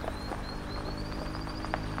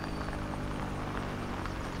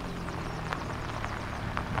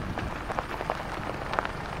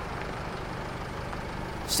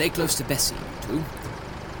 Stay close to Bessie, you two.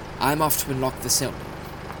 I'm off to unlock the cell door.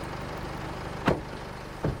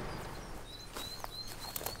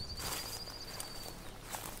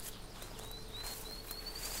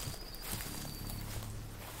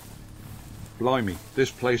 Blimey,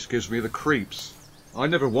 this place gives me the creeps. I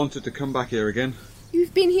never wanted to come back here again.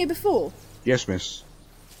 You've been here before? Yes, miss.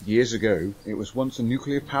 Years ago, it was once a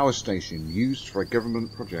nuclear power station used for a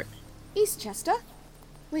government project. Eastchester?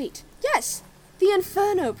 Wait, yes! The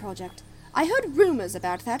Inferno Project. I heard rumours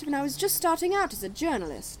about that when I was just starting out as a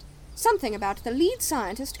journalist. Something about the lead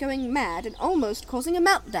scientist going mad and almost causing a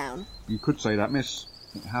meltdown. You could say that, miss.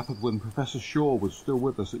 It happened when Professor Shaw was still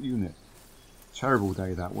with us at UNIT. Terrible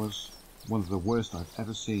day that was. One of the worst I've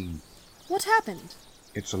ever seen. What happened?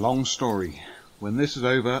 It's a long story. When this is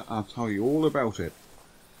over, I'll tell you all about it.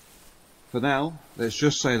 For now, let's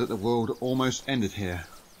just say that the world almost ended here.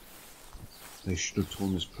 They should have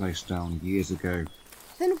torn this place down years ago.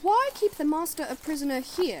 Then why keep the Master a prisoner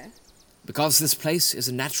here? Because this place is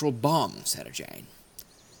a natural bomb, Sarah Jane.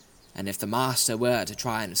 And if the Master were to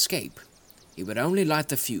try and escape, he would only light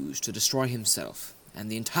the fuse to destroy himself and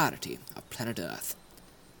the entirety of planet Earth.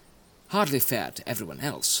 Hardly fair to everyone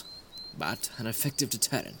else, but an effective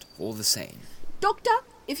deterrent all the same. Doctor,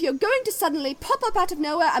 if you're going to suddenly pop up out of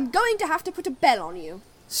nowhere, I'm going to have to put a bell on you.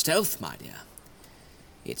 Stealth, my dear.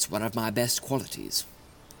 It's one of my best qualities.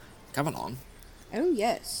 Come along. Oh,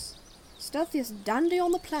 yes. Stealthiest dandy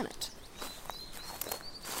on the planet.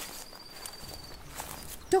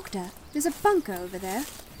 Doctor, there's a bunker over there.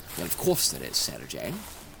 Well, of course there is, Sarah Jane.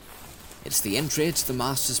 It's the entry to the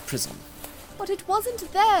Master's prison. But it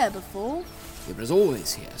wasn't there before. It was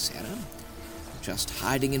always here, Sarah. Just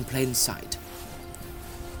hiding in plain sight.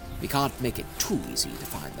 We can't make it too easy to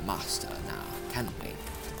find the Master now, can we?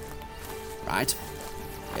 Right,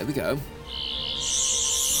 here we go.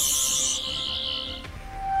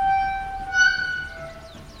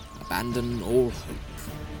 Abandon all hope.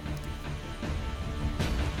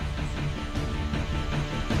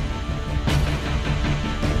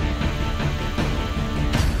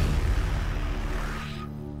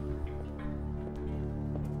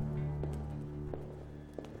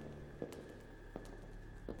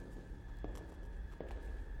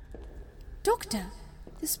 Doctor,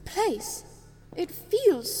 this place, it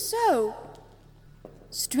feels so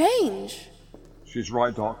strange. She's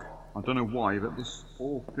right, Doc. I don't know why, but this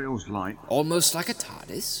all feels like... Almost like a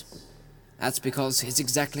TARDIS? That's because it's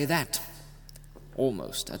exactly that.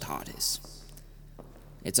 Almost a TARDIS.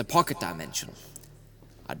 It's a pocket dimension.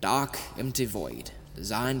 A dark, empty void,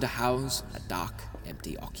 designed to house a dark,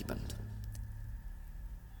 empty occupant.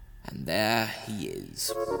 And there he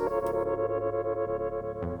is.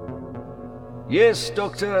 Yes,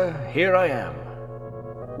 Doctor, here I am.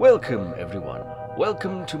 Welcome, everyone.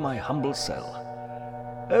 Welcome to my humble cell.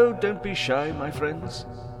 Oh, don't be shy, my friends.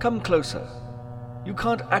 Come closer. You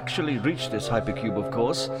can't actually reach this hypercube, of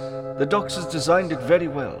course. The doctors designed it very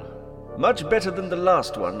well. Much better than the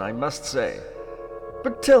last one, I must say.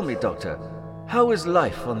 But tell me, Doctor, how is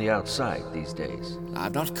life on the outside these days?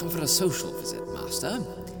 I've not come for a social visit, Master.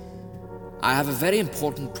 I have a very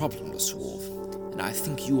important problem to solve, and I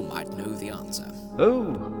think you might know the answer.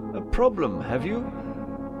 Oh, a problem, have you?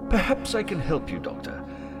 Perhaps I can help you, Doctor.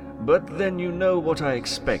 But then you know what I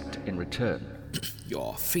expect in return.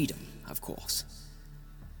 Your freedom, of course.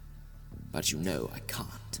 But you know I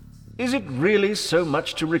can't. Is it really so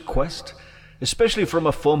much to request? Especially from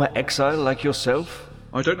a former exile like yourself?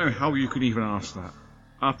 I don't know how you could even ask that.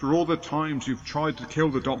 After all the times you've tried to kill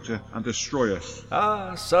the Doctor and destroy us.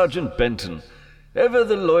 Ah, Sergeant Benton. Ever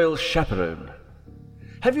the loyal chaperone.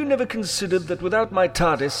 Have you never considered that without my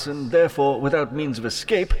TARDIS, and therefore without means of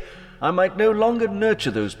escape, I might no longer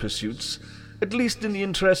nurture those pursuits, at least in the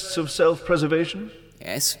interests of self-preservation?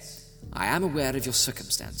 Yes, I am aware of your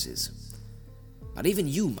circumstances. But even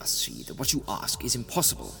you must see that what you ask is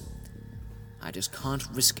impossible. I just can't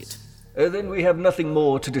risk it. Then we have nothing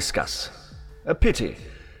more to discuss. A pity.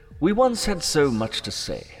 We once had so much to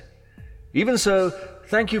say. Even so,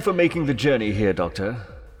 thank you for making the journey here, Doctor.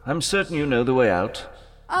 I'm certain you know the way out.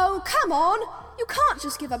 Oh, come on! You can't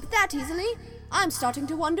just give up that easily. I'm starting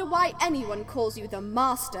to wonder why anyone calls you the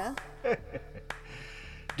Master.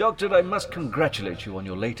 Doctor, I must congratulate you on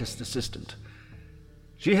your latest assistant.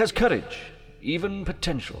 She has courage, even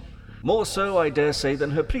potential. More so, I dare say,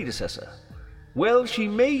 than her predecessor. Well, she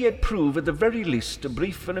may yet prove at the very least a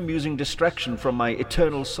brief and amusing distraction from my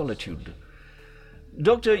eternal solitude.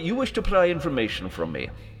 Doctor, you wish to pry information from me.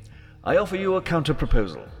 I offer you a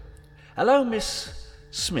counter-proposal. Allow Miss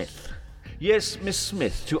Smith, yes, Miss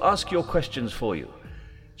Smith, to ask your questions for you.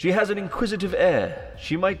 She has an inquisitive air.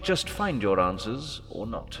 She might just find your answers, or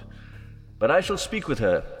not. But I shall speak with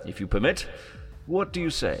her, if you permit. What do you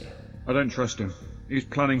say? I don't trust him. He's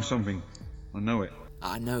planning something. I know it.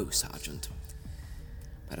 I know, Sergeant.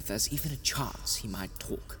 But if there's even a chance he might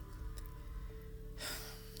talk.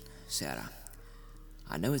 Sarah,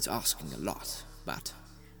 I know it's asking a lot, but...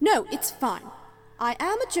 No, it's fine. I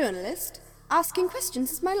am a journalist. Asking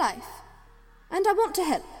questions is my life. And I want to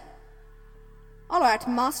help. All right,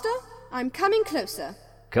 Master. I'm coming closer.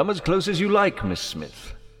 Come as close as you like, Miss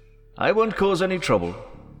Smith. I won't cause any trouble.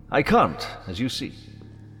 I can't, as you see.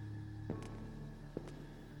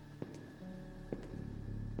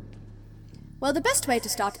 Well, the best way to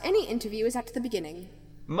start any interview is at the beginning.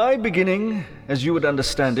 My beginning, as you would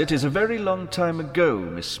understand it, is a very long time ago,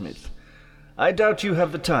 Miss Smith. I doubt you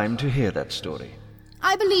have the time to hear that story.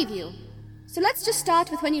 I believe you. So let's just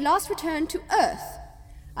start with when you last returned to Earth.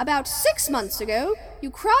 About 6 months ago,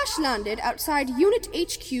 you crash-landed outside Unit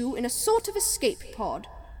HQ in a sort of escape pod.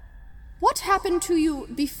 What happened to you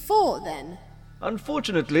before then?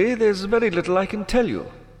 Unfortunately, there's very little I can tell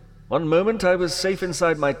you. One moment I was safe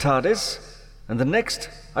inside my TARDIS, and the next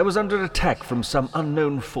I was under attack from some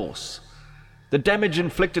unknown force. The damage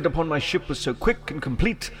inflicted upon my ship was so quick and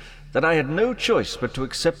complete that I had no choice but to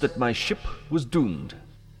accept that my ship was doomed.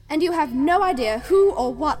 And you have no idea who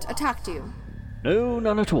or what attacked you? No,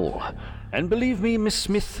 none at all. And believe me, Miss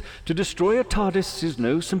Smith, to destroy a TARDIS is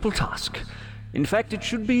no simple task. In fact, it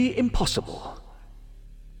should be impossible.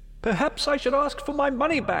 Perhaps I should ask for my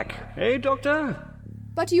money back, eh, Doctor?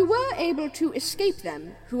 But you were able to escape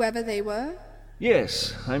them, whoever they were?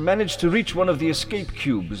 Yes, I managed to reach one of the escape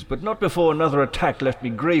cubes, but not before another attack left me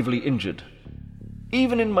gravely injured.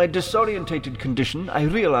 Even in my disorientated condition, I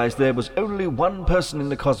realized there was only one person in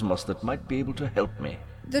the cosmos that might be able to help me.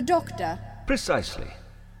 The Doctor? Precisely.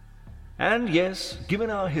 And yes, given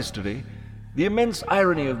our history, the immense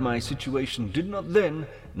irony of my situation did not then,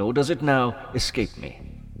 nor does it now, escape me.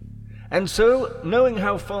 And so, knowing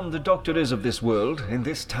how fond the Doctor is of this world, in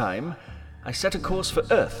this time, I set a course for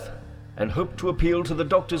Earth, and hoped to appeal to the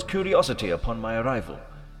Doctor's curiosity upon my arrival.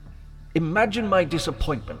 Imagine my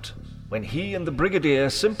disappointment when he and the Brigadier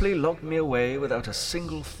simply locked me away without a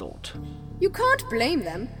single thought. You can't blame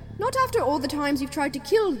them. Not after all the times you've tried to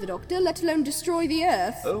kill the Doctor, let alone destroy the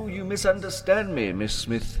Earth. Oh, you misunderstand me, Miss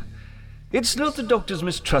Smith. It's not the Doctor's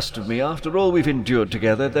mistrust of me after all we've endured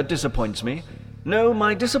together that disappoints me. No,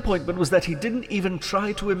 my disappointment was that he didn't even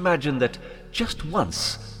try to imagine that, just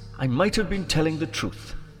once, I might have been telling the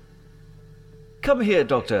truth. Come here,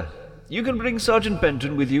 Doctor. You can bring Sergeant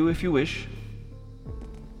Benton with you if you wish.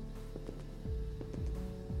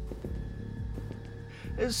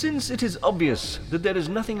 Since it is obvious that there is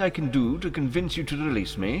nothing I can do to convince you to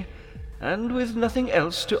release me, and with nothing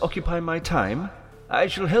else to occupy my time, I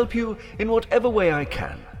shall help you in whatever way I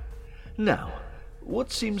can. Now,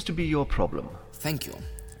 what seems to be your problem? Thank you.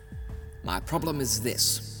 My problem is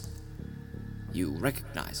this. You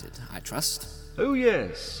recognize it, I trust? Oh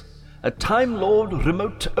yes. A Time Lord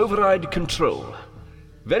remote override control.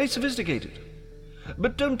 Very sophisticated.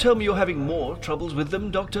 But don't tell me you're having more troubles with them,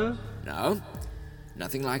 Doctor? No,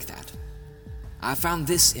 nothing like that. I found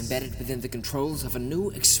this embedded within the controls of a new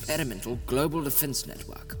experimental global defense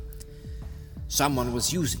network. Someone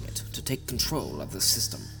was using it to take control of the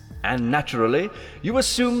system. And naturally, you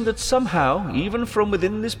assume that somehow, even from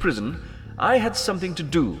within this prison, I had something to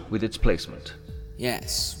do with its placement.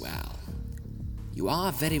 Yes, well, you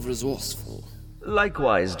are very resourceful.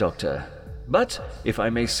 Likewise, Doctor. But, if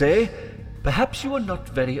I may say, perhaps you are not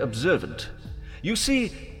very observant. You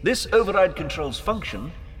see, this override control's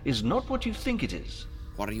function is not what you think it is.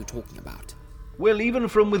 What are you talking about? Well, even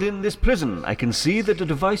from within this prison, I can see that the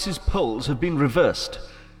device's poles have been reversed.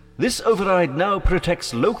 This override now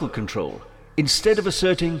protects local control, instead of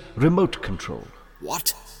asserting remote control.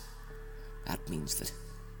 What? That means that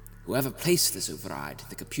whoever placed this override in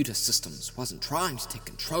the computer systems wasn't trying to take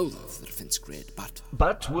control of the defense grid,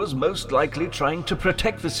 but was most likely trying to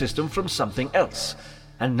protect the system from something else.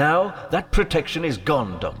 And now that protection is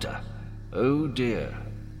gone, Doctor. Oh dear.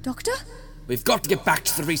 Doctor? We've got to get back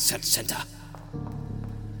to the research center.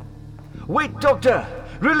 Wait, Doctor!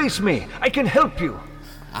 Release me! I can help you!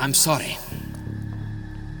 I'm sorry.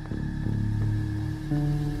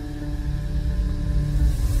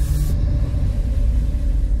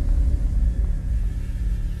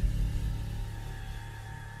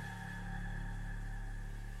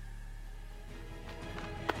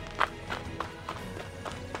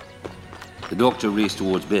 The Doctor raced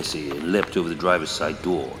towards Bessie and leapt over the driver's side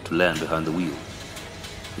door to land behind the wheel.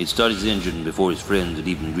 He'd started his engine before his friend had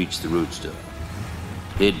even reached the roadster.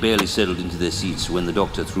 They had barely settled into their seats when the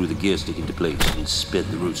Doctor threw the gear stick into place and sped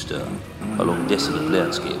the roadster along desolate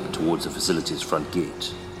landscape towards the facility's front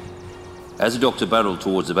gate. As the Doctor barreled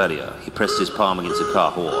towards the barrier, he pressed his palm against the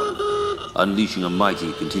car horn, unleashing a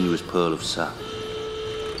mighty, continuous pearl of sound.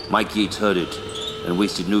 Mike Yates heard it and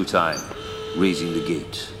wasted no time raising the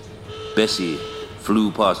gate. Bessie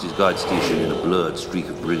flew past his guard station in a blurred streak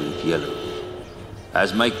of brilliant yellow.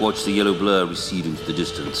 As Mike watched the yellow blur recede into the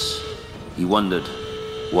distance, he wondered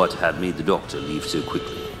what had made the Doctor leave so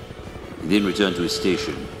quickly. He then returned to his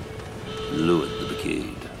station and lowered the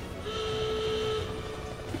blockade.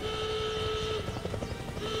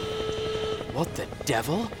 What the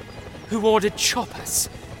devil? Who ordered choppers?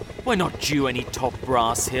 We're not due any top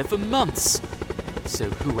brass here for months. So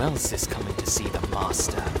who else is coming to see the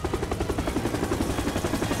Master?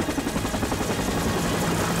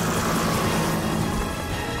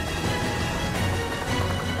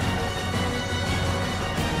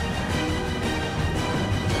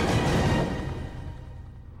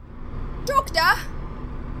 Doctor!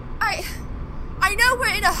 I know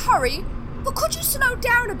we're in a hurry, but could you slow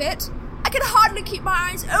down a bit? I can hardly keep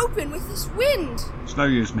my eyes open with this wind. It's no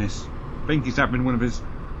use, miss. Binky's having one of his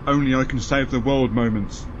only I can save the world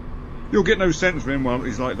moments. You'll get no sense from him while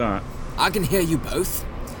he's like that. I can hear you both.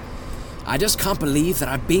 I just can't believe that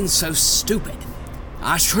I've been so stupid.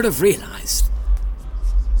 I should have realized.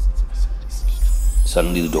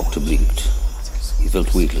 Suddenly the doctor blinked. He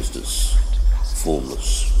felt weightlessness,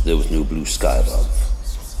 formless. There was no blue sky above,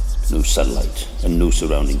 no sunlight, and no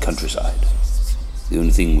surrounding countryside. The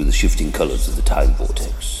only thing were the shifting colors of the time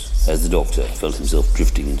vortex, as the doctor felt himself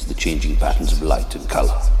drifting into the changing patterns of light and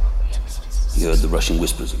color. He heard the rushing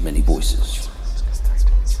whispers of many voices.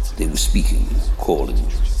 They were speaking, calling,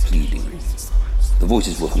 pleading. The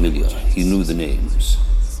voices were familiar. He knew the names.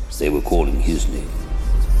 They were calling his name.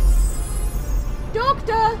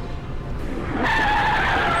 Doctor!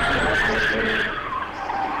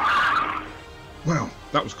 Well,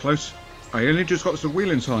 that was close. I only just got to the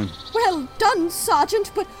wheel in time. Well done,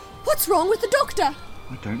 Sergeant, but what's wrong with the doctor?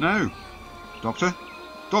 I don't know. Doctor?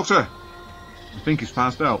 Doctor! I think he's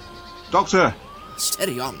passed out. Doctor!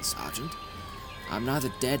 Steady on, Sergeant. I'm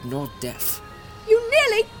neither dead nor deaf. You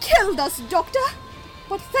nearly killed us, Doctor!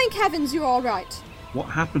 But thank heavens you're all right. What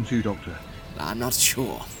happened to you, Doctor? I'm not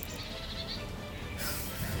sure.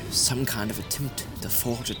 Some kind of attempt to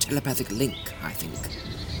forge a telepathic link, I think.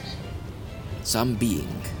 Some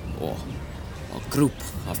being, or a group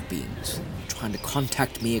of beings, trying to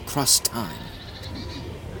contact me across time.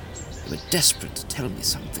 They were desperate to tell me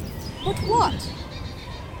something. But what?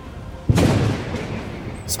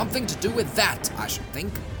 Something to do with that, I should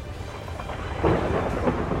think.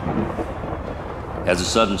 As a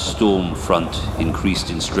sudden storm front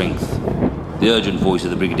increased in strength, the urgent voice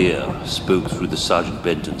of the Brigadier spoke through the Sergeant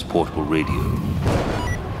Benton's portable radio.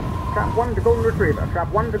 Trap 1 to Golden Retriever.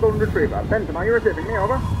 Trap 1 to Golden Retriever. Benton, are you receiving me?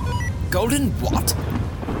 Over. Golden what?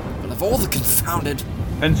 Well, of all the confounded...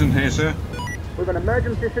 Benton here, sir. We've an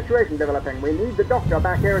emergency situation developing. We need the doctor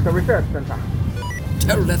back here at the research center.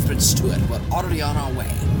 Tell Lethbridge Stewart we're already on our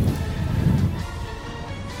way.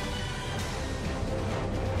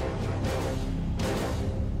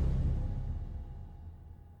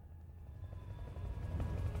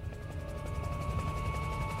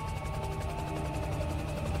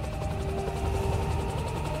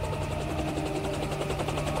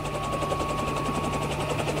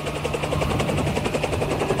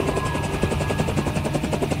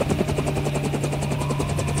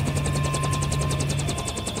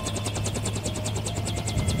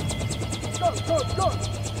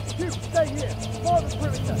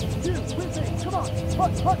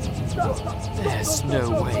 There's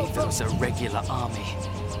no way those are regular army.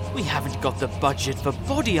 We haven't got the budget for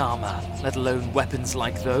body armor, let alone weapons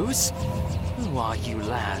like those. Who are you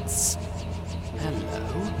lads?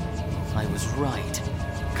 Hello? I was right.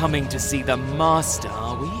 Coming to see the Master,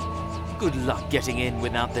 are we? Good luck getting in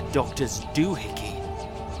without the doctor's doohickey.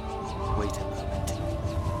 Wait a moment.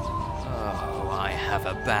 Oh, I have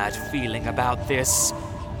a bad feeling about this.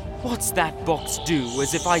 What's that box do,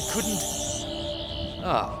 as if I couldn't...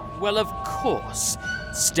 Oh, well, of course.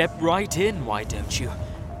 Step right in, why don't you?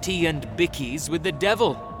 Tea and bickies with the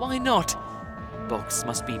devil, why not? Box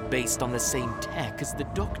must be based on the same tech as the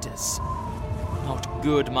doctor's. Not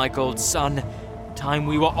good, my old son. Time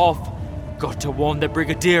we were off. Got to warn the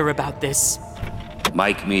Brigadier about this.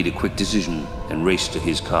 Mike made a quick decision and raced to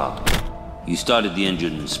his car. He started the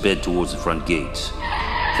engine and sped towards the front gate,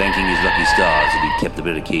 thanking his lucky stars that he'd kept the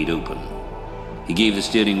barricade open. He gave the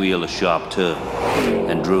steering wheel a sharp turn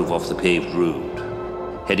and drove off the paved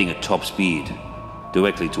road, heading at top speed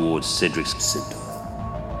directly towards Cedric's center.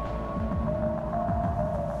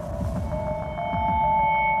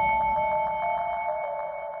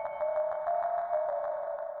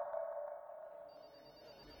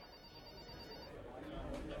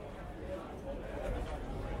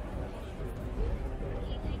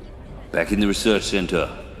 Back in the research center,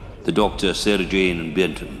 the doctor, Sarah Jane, and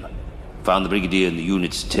Benton found the Brigadier in the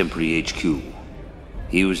unit's temporary HQ.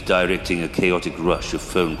 He was directing a chaotic rush of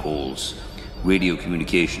phone calls, radio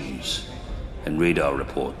communications, and radar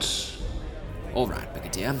reports. All right,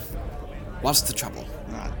 Brigadier. What's the trouble?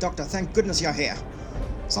 Doctor, thank goodness you're here.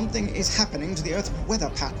 Something is happening to the Earth's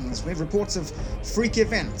weather patterns. We have reports of freak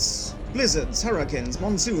events. Blizzards, hurricanes,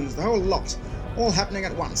 monsoons, the whole lot. All happening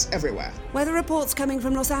at once, everywhere. Weather reports coming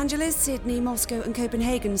from Los Angeles, Sydney, Moscow and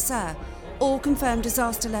Copenhagen, sir. All confirmed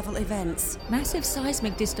disaster-level events. Massive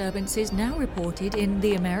seismic disturbances now reported in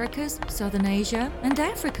the Americas, Southern Asia and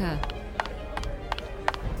Africa.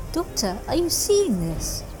 Doctor, are you seeing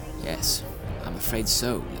this? Yes, I'm afraid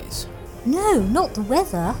so, Liz. No, not the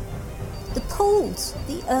weather. The poles.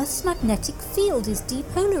 The Earth's magnetic field is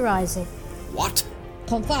depolarizing. What?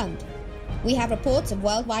 Confirmed. We have reports of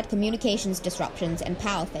worldwide communications disruptions and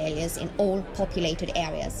power failures in all populated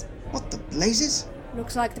areas. What the blazes?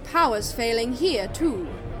 Looks like the power's failing here, too.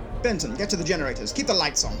 Benton, get to the generators. Keep the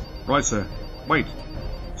lights on. Right, sir. Wait.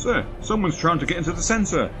 Sir, someone's trying to get into the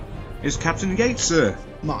sensor. It's Captain Gates, sir.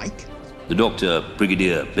 Mike? The doctor,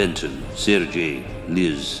 Brigadier, Benton, Sarah J.,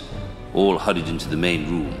 Liz, all hurried into the main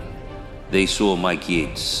room. They saw Mike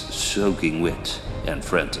Yates soaking wet and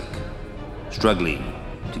frantic, struggling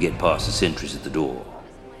to get past the sentries at the door.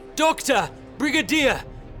 Doctor! Brigadier!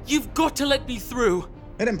 You've got to let me through!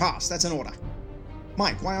 Let him pass, that's an order.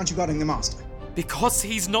 Mike, why aren't you guarding the master? Because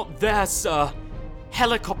he's not there, sir.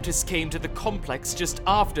 Helicopters came to the complex just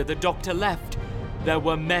after the doctor left. There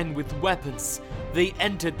were men with weapons. They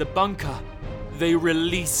entered the bunker. They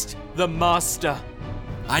released the master.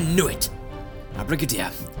 I knew it! Now,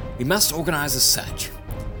 Brigadier, we must organize a search.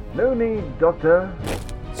 No need, Doctor.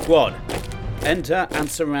 Squad, enter and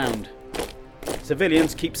surround.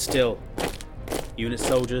 Civilians, keep still. Unit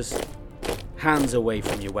soldiers, hands away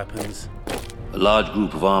from your weapons. A large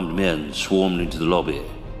group of armed men swarmed into the lobby,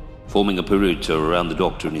 forming a perimeter around the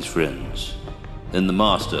doctor and his friends. Then the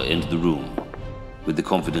master entered the room with the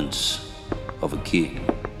confidence of a king.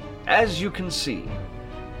 As you can see,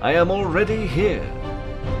 I am already here.